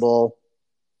possible.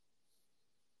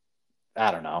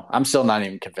 I don't know. I'm still not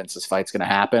even convinced this fight's going to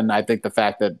happen. I think the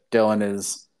fact that Dylan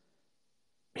is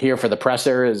here for the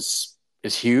presser is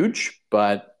huge,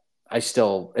 but I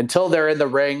still, until they're in the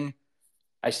ring,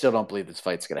 I still don't believe this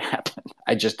fight's going to happen.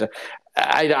 I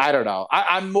don't know.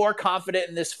 I'm more confident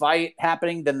in this fight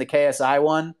happening than the KSI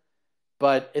one,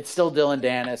 but it's still Dylan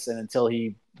Dennis, and until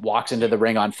he walks into the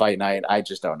ring on fight night, I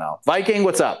just don't know. Viking,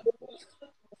 what's up?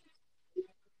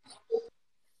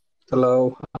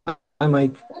 Hello. Hi,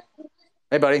 Mike.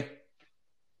 Hey, buddy.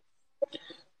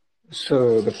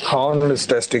 So the cornless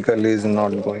testicle is not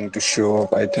going to show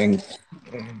up, I think.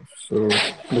 So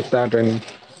with that, and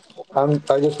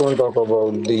I just want to talk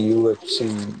about the UFC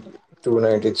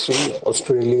 293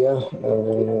 Australia.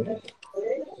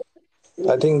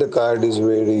 I think the card is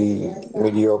very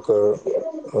mediocre.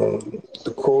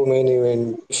 The co-main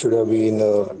event should have been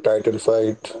a title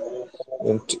fight.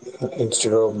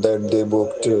 Instead of that, they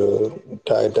booked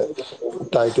title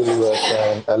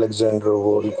and Alexander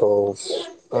Volkov.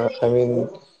 I mean,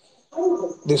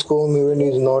 this co-main event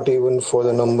is not even for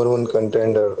the number one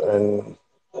contender, and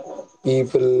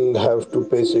people have to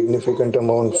pay significant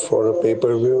amount for a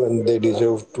pay-per-view, and they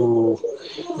deserve to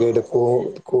get a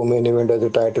co-main event as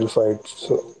a title fight.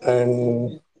 So,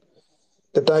 and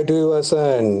the Taito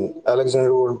Iwasa and Alexander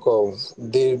Volkov,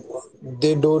 they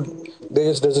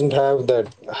just doesn't have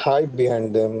that hype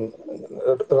behind them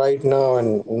right now,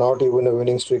 and not even a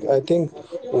winning streak. I think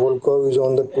Volkov is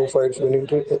on the 2 fights winning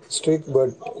streak, but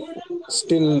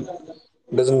still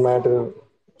doesn't matter.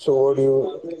 So what do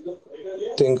you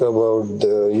think about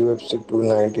the UFC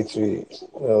 293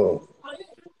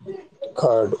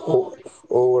 card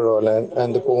overall,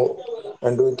 and do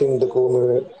you think the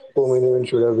co-main event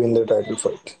should have been the title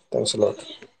fight? Thanks a lot.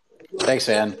 Thanks,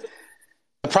 man.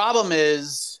 The problem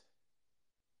is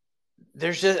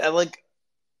there's just like,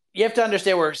 you have to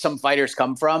understand where some fighters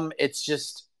come from. It's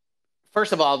just,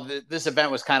 first of all, this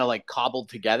event was kind of like cobbled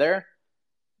together.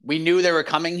 We knew they were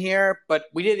coming here, but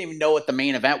we didn't even know what the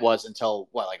main event was until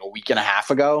like a week and a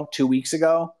half ago, 2 weeks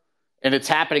ago. And it's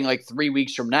happening like 3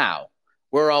 weeks from now.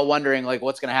 We're all wondering, like,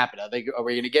 what's going to happen? Are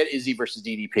we going to get Izzy versus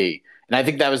DDP? And I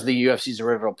think that was the UFC's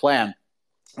original plan.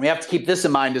 We have to keep this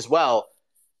in mind as well.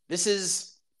 This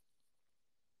is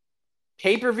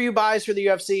pay-per-view buys for the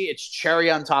UFC. It's cherry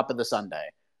on top of the sundae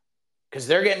because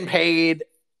they're getting paid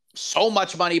so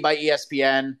much money by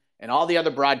ESPN and all the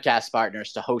other broadcast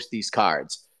partners to host these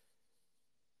cards.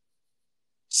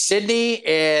 Sydney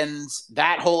and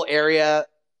that whole area,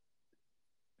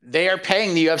 they are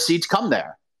paying the UFC to come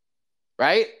there,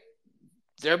 right?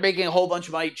 They're making a whole bunch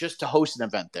of money just to host an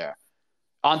event there.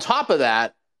 On top of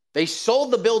that, they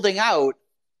sold the building out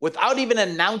without even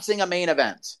announcing a main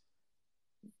event.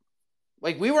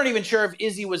 Like, we weren't even sure if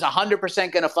Izzy was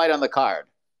 100% going to fight on the card,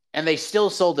 and they still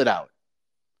sold it out.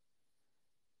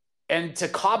 And to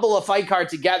cobble a fight card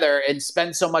together and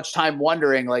spend so much time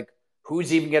wondering, like,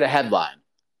 who's even going to headline?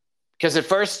 Because at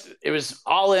first, it was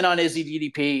all in on Izzy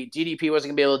DDP. DDP wasn't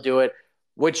going to be able to do it,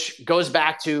 which goes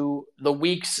back to the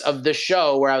weeks of this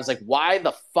show where I was like, why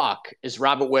the fuck is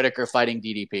Robert Whittaker fighting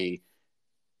DDP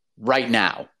right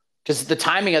now? Because the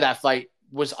timing of that fight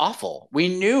was awful.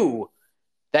 We knew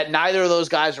that neither of those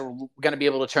guys were going to be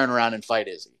able to turn around and fight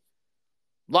Izzy.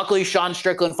 Luckily, Sean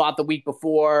Strickland fought the week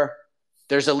before.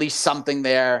 There's at least something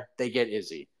there. They get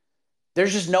Izzy.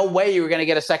 There's just no way you were going to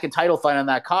get a second title fight on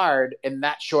that card in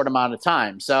that short amount of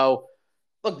time. So,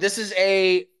 look, this is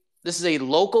a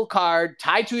local card.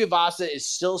 Tai Tuivasa is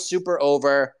still super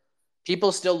over.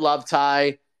 People still love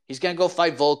Tai. He's going to go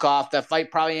fight Volkov. That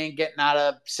fight probably ain't getting out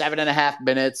of 7.5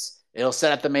 minutes. It'll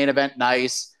set up the main event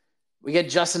nice. We get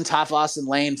Justin Tafos and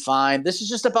Lane fine. This is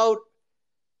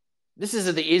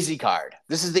the Izzy card.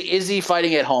 This is the Izzy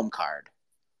fighting at home card.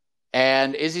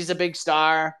 And Izzy's a big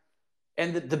star.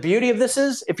 And the beauty of this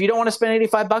is, if you don't want to spend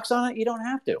 $85 on it, you don't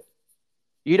have to.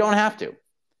 You don't have to.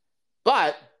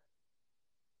 But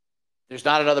there's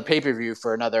not another pay-per-view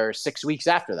for another 6 weeks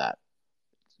after that.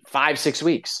 5-6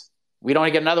 weeks. We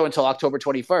don't get another one until October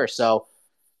 21st. So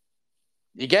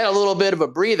you get a little bit of a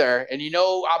breather, and you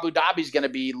know Abu Dhabi's going to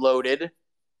be loaded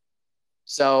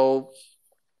So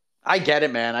I get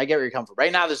it, man. I get where you're coming from.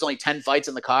 Right now, there's only 10 fights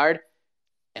in the card.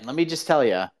 And let me just tell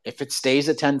you, if it stays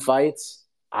at 10 fights,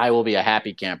 I will be a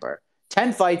happy camper.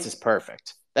 10 fights is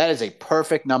perfect. That is a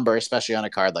perfect number, especially on a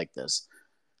card like this.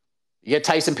 You get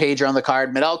Tyson Pager on the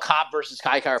card. Manel Kape versus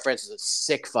Kai Kara-France is a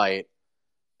sick fight.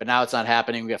 But now it's not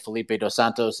happening. We got Felipe Dos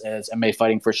Santos as MMA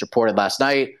Fighting First reported last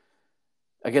night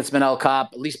against Manel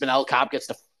Kape. At least Manel Kape gets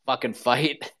to fucking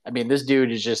fight. I mean, this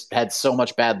dude has just had so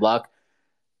much bad luck.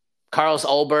 Carlos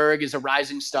Ulberg is a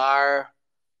rising star.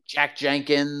 Jack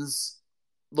Jenkins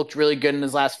looked really good in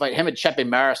his last fight. Him and Chepe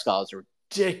Mariscal is a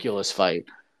ridiculous fight.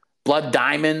 Blood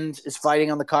Diamond is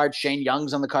fighting on the card. Shane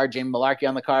Young's on the card. Jamie Malarkey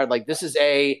on the card. Like, this is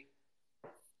a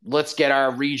let's get our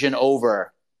region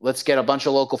over. Let's get a bunch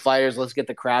of local fighters. Let's get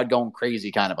the crowd going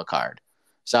crazy kind of a card.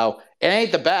 So it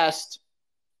ain't the best.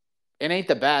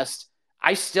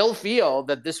 I still feel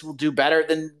that this will do better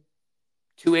than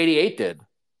 288 did.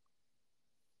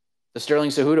 The Sterling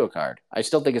Cejudo card. I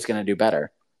still think it's going to do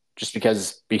better just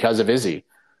because of Izzy.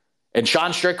 And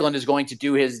Sean Strickland is going to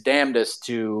do his damnedest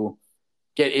to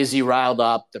get Izzy riled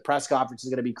up. The press conference is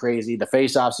going to be crazy. The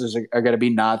face-offs are going to be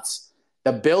nuts.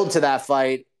 The build to that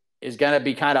fight is going to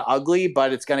be kind of ugly,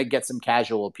 but it's going to get some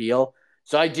casual appeal.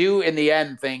 So I do, in the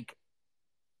end, think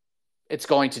it's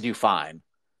going to do fine.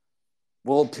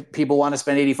 Will people want to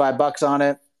spend $85 on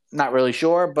it? Not really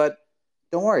sure, but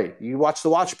don't worry. You watch the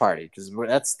watch party because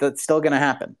that's still going to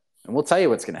happen. And we'll tell you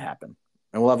what's going to happen.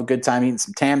 And we'll have a good time eating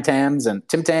some Tim Tams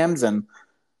and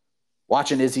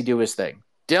watching Izzy do his thing.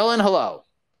 Dylan, hello.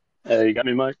 Hey, you got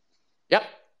me, Mike? Yep.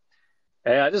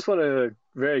 Hey, I just want to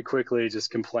very quickly just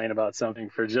complain about something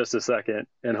for just a second,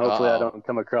 and hopefully I don't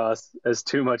come across as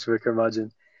too much of a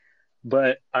curmudgeon.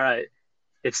 But, all right,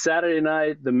 it's Saturday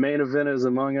night. The main event is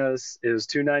Among Us. It was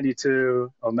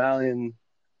 292, O'Malley and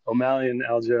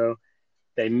Aljo.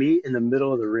 They meet in the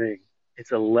middle of the ring.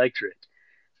 It's electric.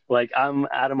 Like, I'm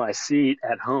out of my seat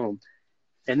at home.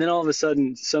 And then all of a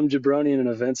sudden, some jabroni in an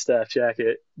event staff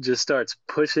jacket just starts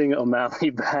pushing O'Malley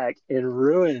back and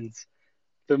ruins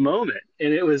the moment.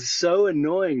 And it was so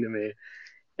annoying to me.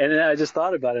 And then I just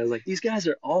thought about it. I was like, these guys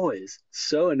are always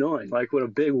so annoying. Like, when a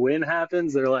big win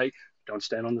happens, they're like, don't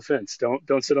stand on the fence.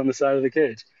 Don't sit on the side of the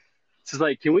cage. It's just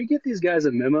like, can we get these guys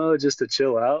a memo just to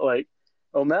chill out? Like,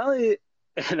 O'Malley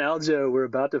and Aljo were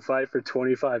about to fight for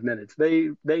 25 minutes.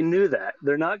 They knew that.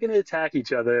 They're not going to attack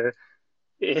each other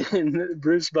in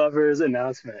Bruce Buffer's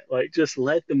announcement. Like, just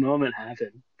let the moment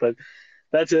happen. But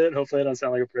that's it. Hopefully I don't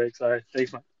sound like a prick. Sorry.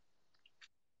 Thanks, Mike.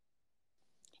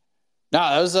 No,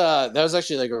 that was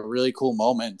actually like a really cool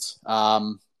moment.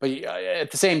 But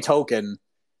at the same token,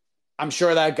 I'm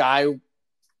sure that guy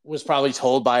was probably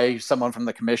told by someone from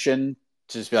the commission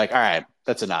to just be like, all right,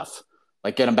 that's enough.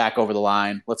 Like, get him back over the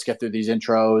line. Let's get through these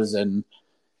intros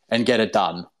and get it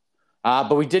done.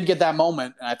 But we did get that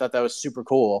moment, and I thought that was super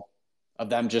cool of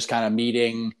them just kind of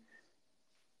meeting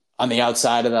on the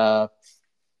outside of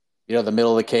the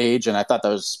middle of the cage, and I thought that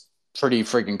was pretty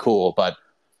freaking cool. But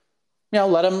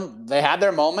let them. They had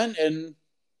their moment, and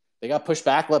they got pushed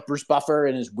back. Let Bruce Buffer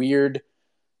in his weird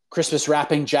Christmas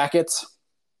wrapping jackets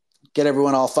get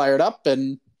everyone all fired up,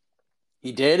 and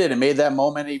he did, and it made that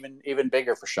moment even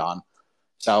bigger for Sean.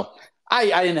 So I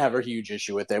didn't have a huge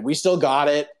issue with it. We still got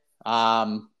it.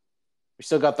 We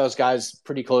still got those guys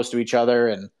pretty close to each other,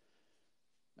 and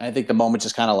I think the moment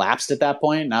just kind of lapsed at that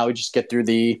point. Now we just get through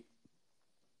the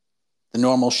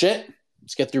normal shit.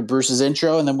 Let's get through Bruce's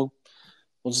intro, and then we'll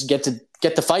just get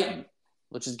to fighting.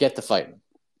 Let's just get to fighting.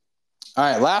 All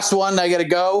right, last one. I got to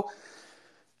go.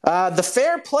 The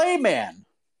fair play man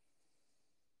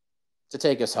to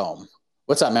take us home.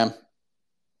 What's up, man?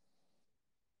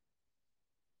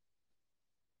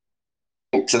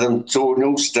 To them two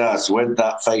new stars who had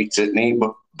that fight at knee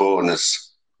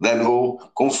bonus, them who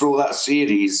come through that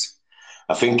series,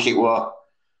 I think it was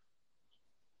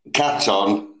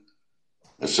Caton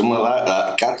or something like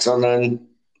that. Caton and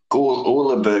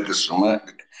Uleberg or something.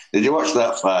 Did you watch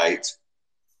that fight?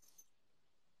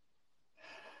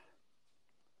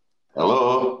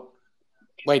 Hello?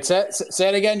 Wait, say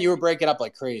it again. You were breaking up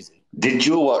like crazy. Did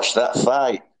you watch that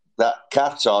fight? That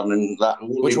Caton and that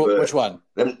Uleberg? Which one?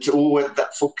 Them two with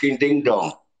that fucking ding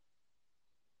dong.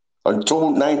 On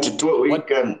 292 at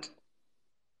weekend.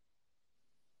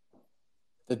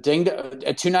 The ding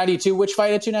at 292. Which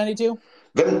fight at 292?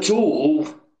 Them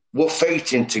two were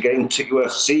fighting to get into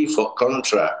UFC for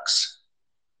contracts.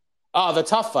 Oh, the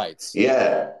tough fights.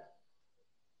 Yeah.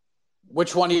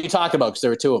 Which one are you talking about? Because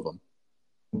there were two of them.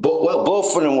 But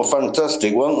both of them were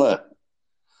fantastic, weren't they?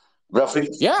 But I think,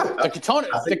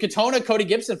 the Katona Cody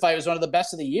Gibson fight was one of the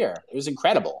best of the year. It was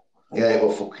incredible. Yeah, it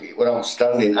was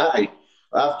outstanding.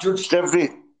 I've judged every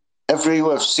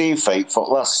UFC fight for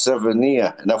the last 7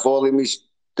 years, and I've only missed.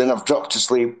 Then I've dropped to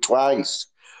sleep twice.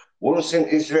 Once in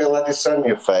Israel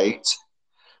Adesanya fight,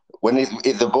 when they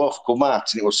both come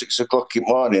out, and it was 6 o'clock in the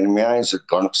morning, and my eyes had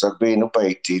gone because I'd been up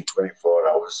 18, 24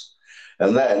 hours.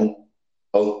 And then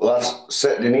last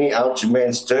Saturday night,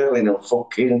 Aljamain Sterling and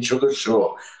fucking Sugar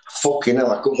Show. Fucking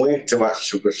hell, I couldn't wait to watch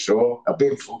Sugar Show. I've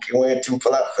been fucking waiting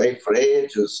for that fight for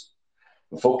ages.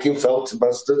 I fucking felt him.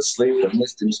 I stood asleep and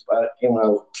missed him spark him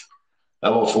out. I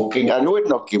knew he'd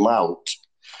knock him out.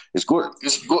 He's good.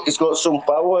 He's got some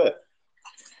power.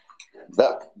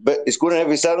 But he's going to have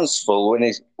his hands full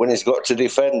when he's got to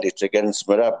defend it against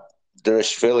Merab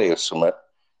Dereshvili or something.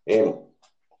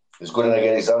 He's going to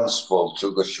get his hands full.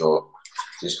 Sugar Show.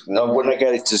 He's not going to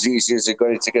get it as easy as he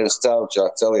got it against Aljo.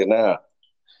 I tell you now.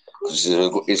 He's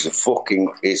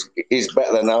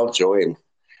better than Aljo.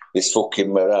 He's fucking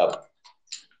Merab.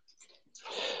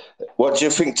 What do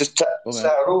you think to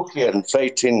Sarukian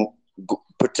fighting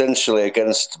potentially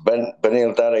against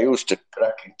Benil Dariush to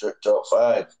crack into top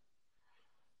 5?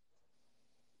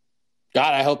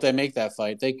 God, I hope they make that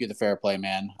fight. Thank you, the fair play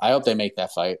man. I hope they make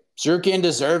that fight. Sarukian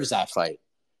deserves that fight.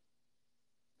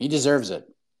 He deserves it.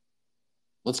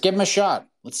 Let's give him a shot.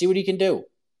 Let's see what he can do.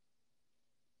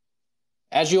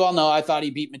 As you all know, I thought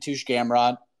he beat Mateusz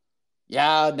Gamrot.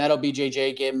 Yeah, Neto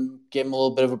BJJ gave him a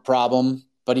little bit of a problem,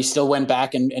 but he still went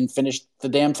back and finished the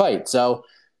damn fight. So,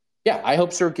 yeah, I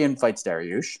hope Sarukian fights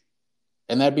Dariush,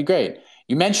 and that'd be great.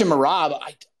 You mentioned Merab.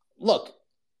 Look,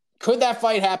 could that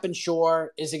fight happen?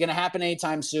 Sure. Is it going to happen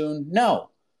anytime soon? No.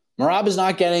 Merab is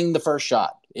not getting the first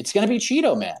shot. It's going to be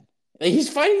Cheeto, man. He's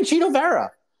fighting Cheeto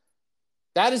Vera.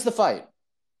 That is the fight.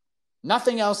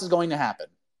 Nothing else is going to happen.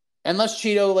 Unless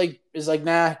Cheeto is like,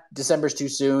 nah, December's too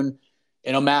soon,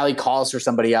 and O'Malley calls for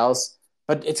somebody else.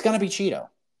 But it's going to be Cheeto.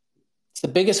 It's the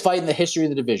biggest fight in the history of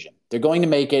the division. They're going to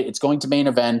make it. It's going to main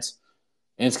event,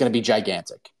 and it's going to be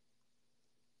gigantic.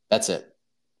 That's it.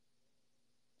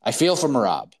 I feel for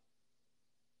Merab.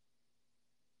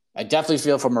 I definitely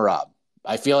feel for Merab.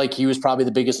 I feel like he was probably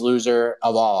the biggest loser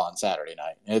of all on Saturday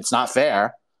night. And it's not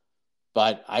fair,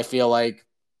 but I feel like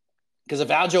because if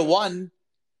Aljo won,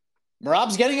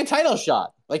 Merab's getting a title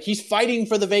shot. Like, he's fighting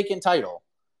for the vacant title.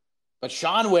 But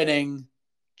Sean winning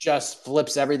just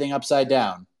flips everything upside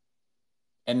down.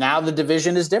 And now the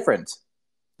division is different.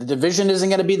 The division isn't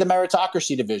going to be the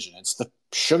meritocracy division. It's the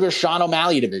Sugar Sean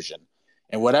O'Malley division.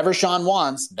 And whatever Sean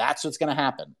wants, that's what's going to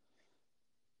happen.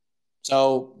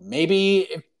 So maybe,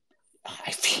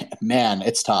 man,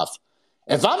 it's tough.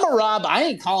 If I'm Merab, I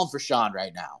ain't calling for Sean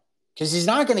right now because he's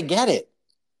not going to get it.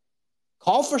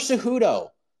 Call for Cejudo.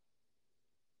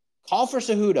 Call for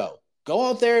Cejudo. Go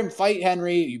out there and fight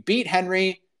Henry. You beat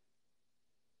Henry.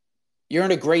 You're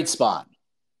in a great spot.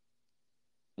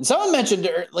 And someone mentioned,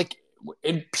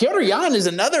 Petr Yan is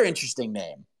another interesting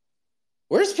name.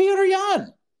 Where's Petr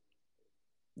Yan?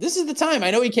 This is the time. I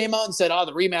know he came out and said,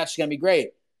 the rematch is going to be great.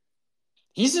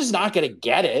 He's just not going to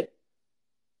get it.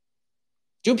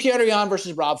 Do Petr Yan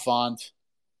versus Rob Font.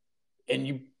 And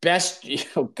you best,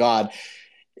 oh God,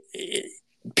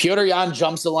 Petr Yan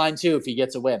jumps the line too if he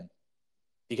gets a win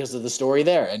because of the story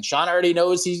there. And Sean already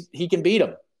knows he can beat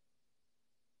him.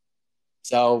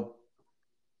 So,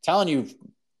 telling you,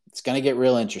 it's going to get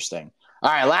real interesting.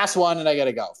 All right, last one, and I got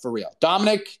to go, for real.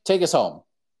 Dominic, take us home.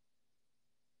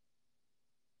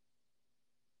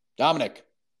 Dominic.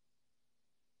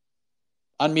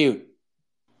 Unmute.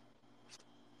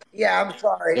 Yeah, I'm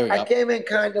sorry. I came in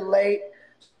kind of late.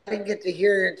 I didn't get to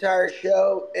hear your entire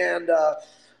show.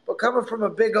 But coming from a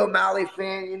big O'Malley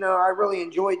fan, I really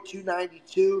enjoyed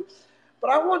 292. But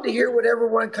I wanted to hear what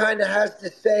everyone kind of has to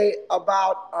say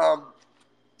about,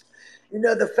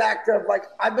 the fact of,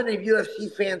 I've been a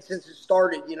UFC fan since it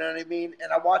started, you know what I mean?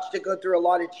 And I watched it go through a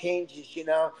lot of changes, And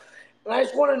I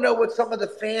just want to know what some of the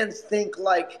fans think,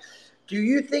 do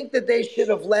you think that they should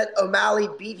have let O'Malley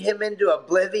beat him into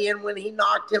oblivion when he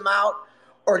knocked him out?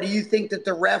 Or do you think that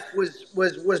the ref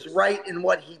was right in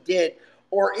what he did?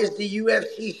 Or is the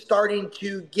UFC starting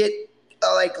to get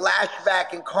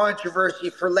lashback and controversy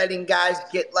for letting guys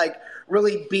get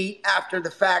really beat after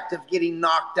the fact of getting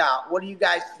knocked out? What do you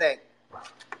guys think?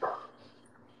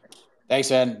 Thanks,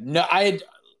 man. No, I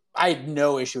had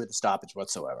no issue with the stoppage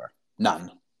whatsoever. None.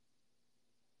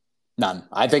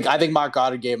 I think Mark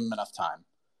Goddard gave him enough time.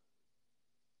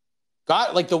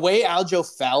 The way Aljo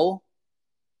fell,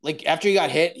 after he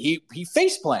got hit, he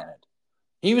face planted.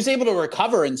 He was able to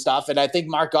recover and stuff, and I think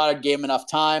Mark Goddard gave him enough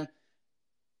time.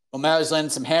 O'Malley's landing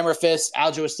some hammer fists.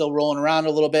 Aljo was still rolling around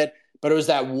a little bit, but it was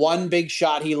that one big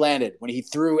shot he landed when he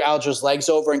threw Aljo's legs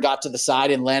over and got to the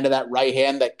side and landed that right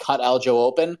hand that cut Aljo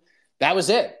open. That was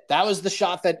it. That was the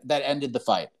shot that ended the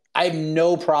fight. I have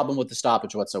no problem with the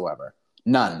stoppage whatsoever.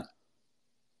 None.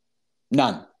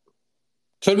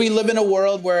 Could we live in a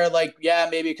world where, like, yeah,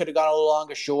 maybe it could have gone a little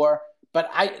longer? Sure. But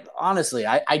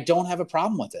I don't have a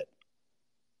problem with it.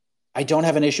 I don't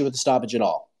have an issue with the stoppage at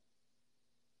all.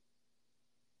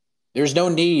 There's no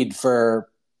need for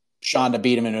Sean to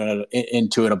beat him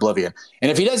into an oblivion.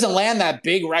 And if he doesn't land that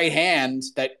big right hand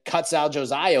that cuts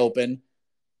Aljo's eye open,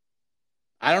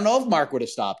 I don't know if Mark would have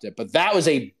stopped it, but that was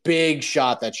a big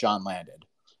shot that Sean landed.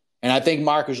 And I think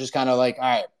Mark was just kind of like, all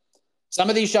right, some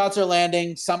of these shots are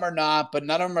landing, some are not, but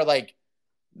none of them are like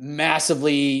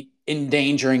massively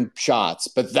endangering shots.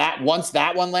 But once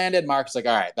that one landed, Mark's like,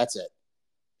 all right, that's it.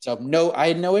 So no, I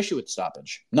had no issue with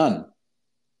stoppage. None.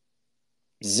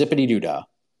 Zippity doo dah.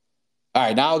 All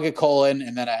right, now I'll get Cole in,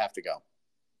 and then I have to go.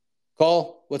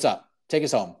 Cole, what's up? Take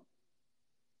us home.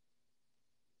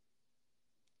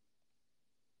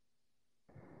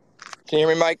 Can you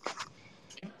hear me, Mike?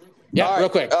 Yeah, real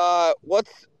quick. What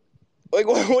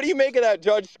do you make of that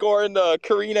judge scoring the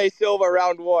Karine Silva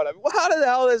round one? I mean, how the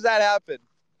hell does that happen?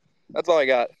 That's all I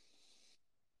got.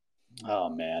 Oh,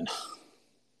 man.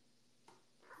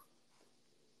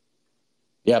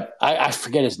 Yep, I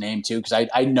forget his name, too, because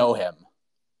I know him.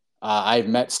 I've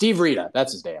met Steve Rita.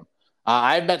 That's his name.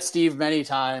 I've met Steve many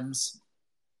times,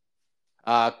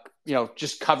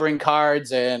 just covering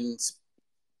cards, and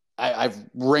I've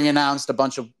ring announced a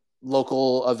bunch of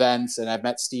local events, and I've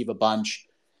met Steve a bunch.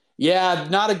 Yeah,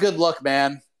 not a good look,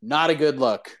 man. Not a good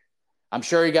look. I'm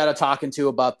sure he got a talking to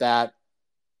about that,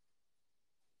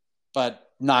 but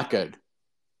not good.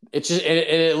 It's just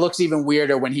it looks even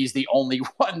weirder when he's the only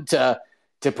one to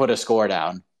put a score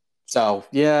down. So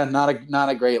yeah, not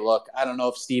a great look. I don't know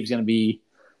if Steve's going to be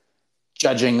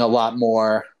judging a lot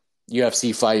more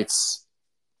UFC fights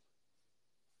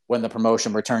when the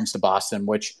promotion returns to Boston,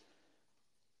 which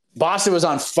Boston was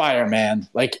on fire, man.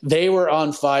 Like, they were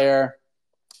on fire.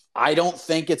 I don't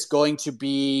think it's going to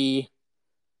be,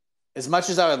 as much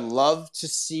as I would love to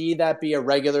see that be a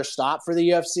regular stop for the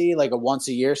UFC, like a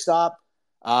once-a-year stop,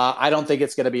 I don't think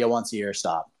it's going to be a once-a-year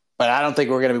stop. But I don't think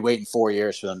we're going to be waiting 4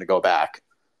 years for them to go back.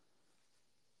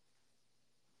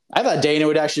 I thought Dana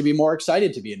would actually be more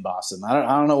excited to be in Boston. I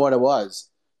don't know what it was.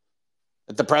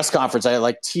 At the press conference,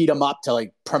 I teed him up to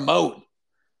promote.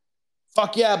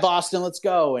 Fuck yeah, Boston, let's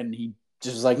go. And he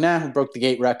just was like, nah, we broke the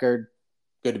gate record.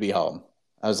 Good to be home.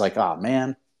 I was like, oh,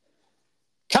 man.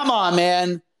 Come on,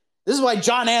 man. This is why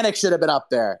John Anik should have been up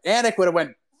there. Anik would have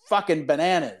went fucking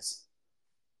bananas.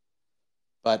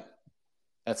 But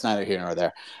that's neither here nor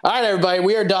there. All right, everybody,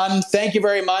 we are done. Thank you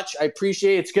very much. I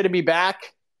appreciate it. It's good to be back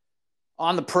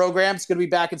on the program. It's going to be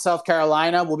back in South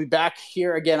Carolina. We'll be back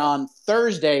here again on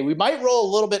Thursday. We might roll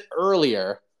a little bit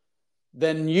earlier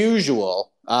than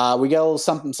usual. We got a little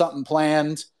something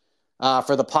planned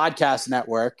for the podcast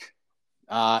network,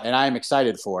 and I am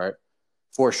excited for it,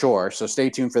 for sure. So stay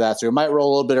tuned for that. So we might roll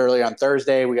a little bit early on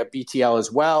Thursday. We got BTL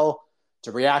as well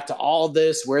to react to all of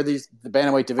this, where the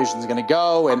bantamweight division is going to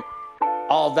go, and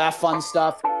all of that fun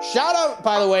stuff. Shout out,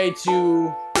 by the way,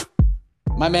 to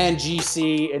my man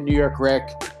GC and New York Rick,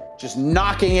 just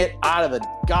knocking it out of the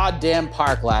goddamn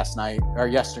park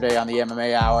yesterday on the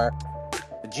MMA Hour.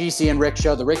 The GC and Rick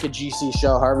show, the Rick and GC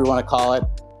show, however you want to call it.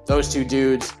 Those two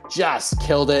dudes just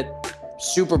killed it.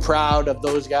 Super proud of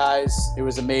those guys. It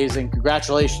was amazing.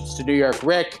 Congratulations to New York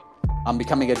Rick on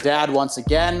becoming a dad once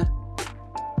again.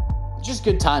 Just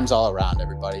good times all around,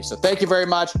 everybody. So thank you very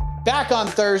much. Back on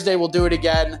Thursday. We'll do it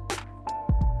again.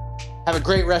 Have a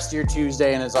great rest of your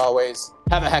Tuesday. And as always,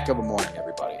 have a heck of a morning,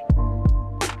 everybody.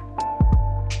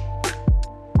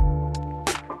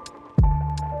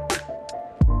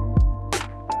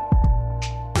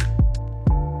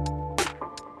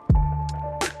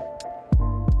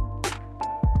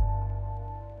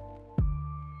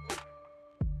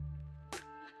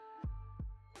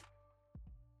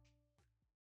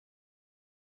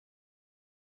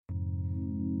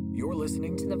 You're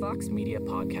listening to the Vox Media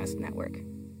Podcast Network.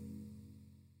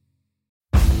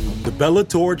 The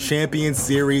Bellator Champion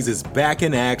Series is back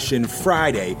in action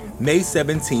Friday, May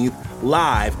 17th,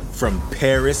 live from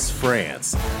Paris,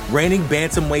 France. Reigning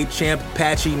bantamweight champ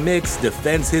Patchy Mix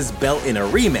defends his belt in a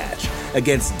rematch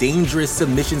against dangerous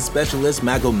submission specialist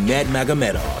Magomed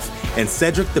Magomedov. And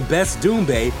Cedric the Best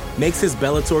Doumbé makes his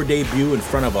Bellator debut in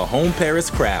front of a home Paris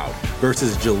crowd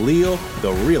versus Jaleel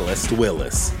the Realist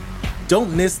Willis.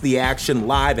 Don't miss the action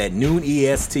live at noon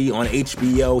EST on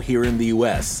HBO here in the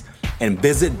US. And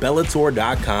visit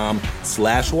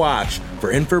Bellator.com/watch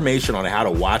for information on how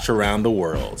to watch around the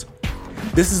world.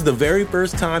 This is the very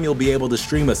first time you'll be able to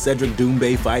stream a Cedric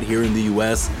Doumbé fight here in the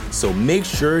US, so make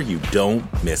sure you don't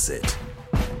miss it.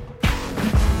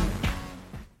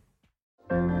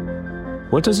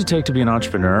 What does it take to be an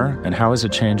entrepreneur, and how is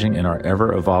it changing in our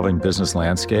ever-evolving business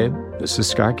landscape? This is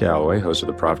Scott Galloway, host of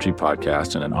the Prop G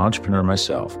podcast and an entrepreneur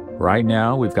myself. Right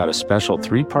now, we've got a special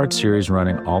 3-part series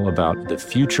running all about the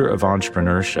future of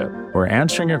entrepreneurship. We're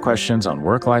answering your questions on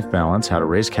work-life balance, how to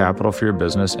raise capital for your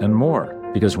business, and more.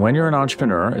 Because when you're an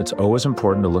entrepreneur, it's always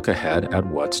important to look ahead at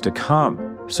what's to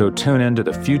come. So tune in to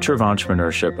the Future of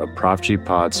Entrepreneurship, a Prop G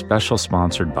Pod special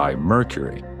sponsored by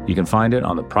Mercury. You can find it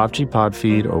on the Prop G Pod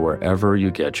feed or wherever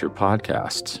you get your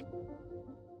podcasts.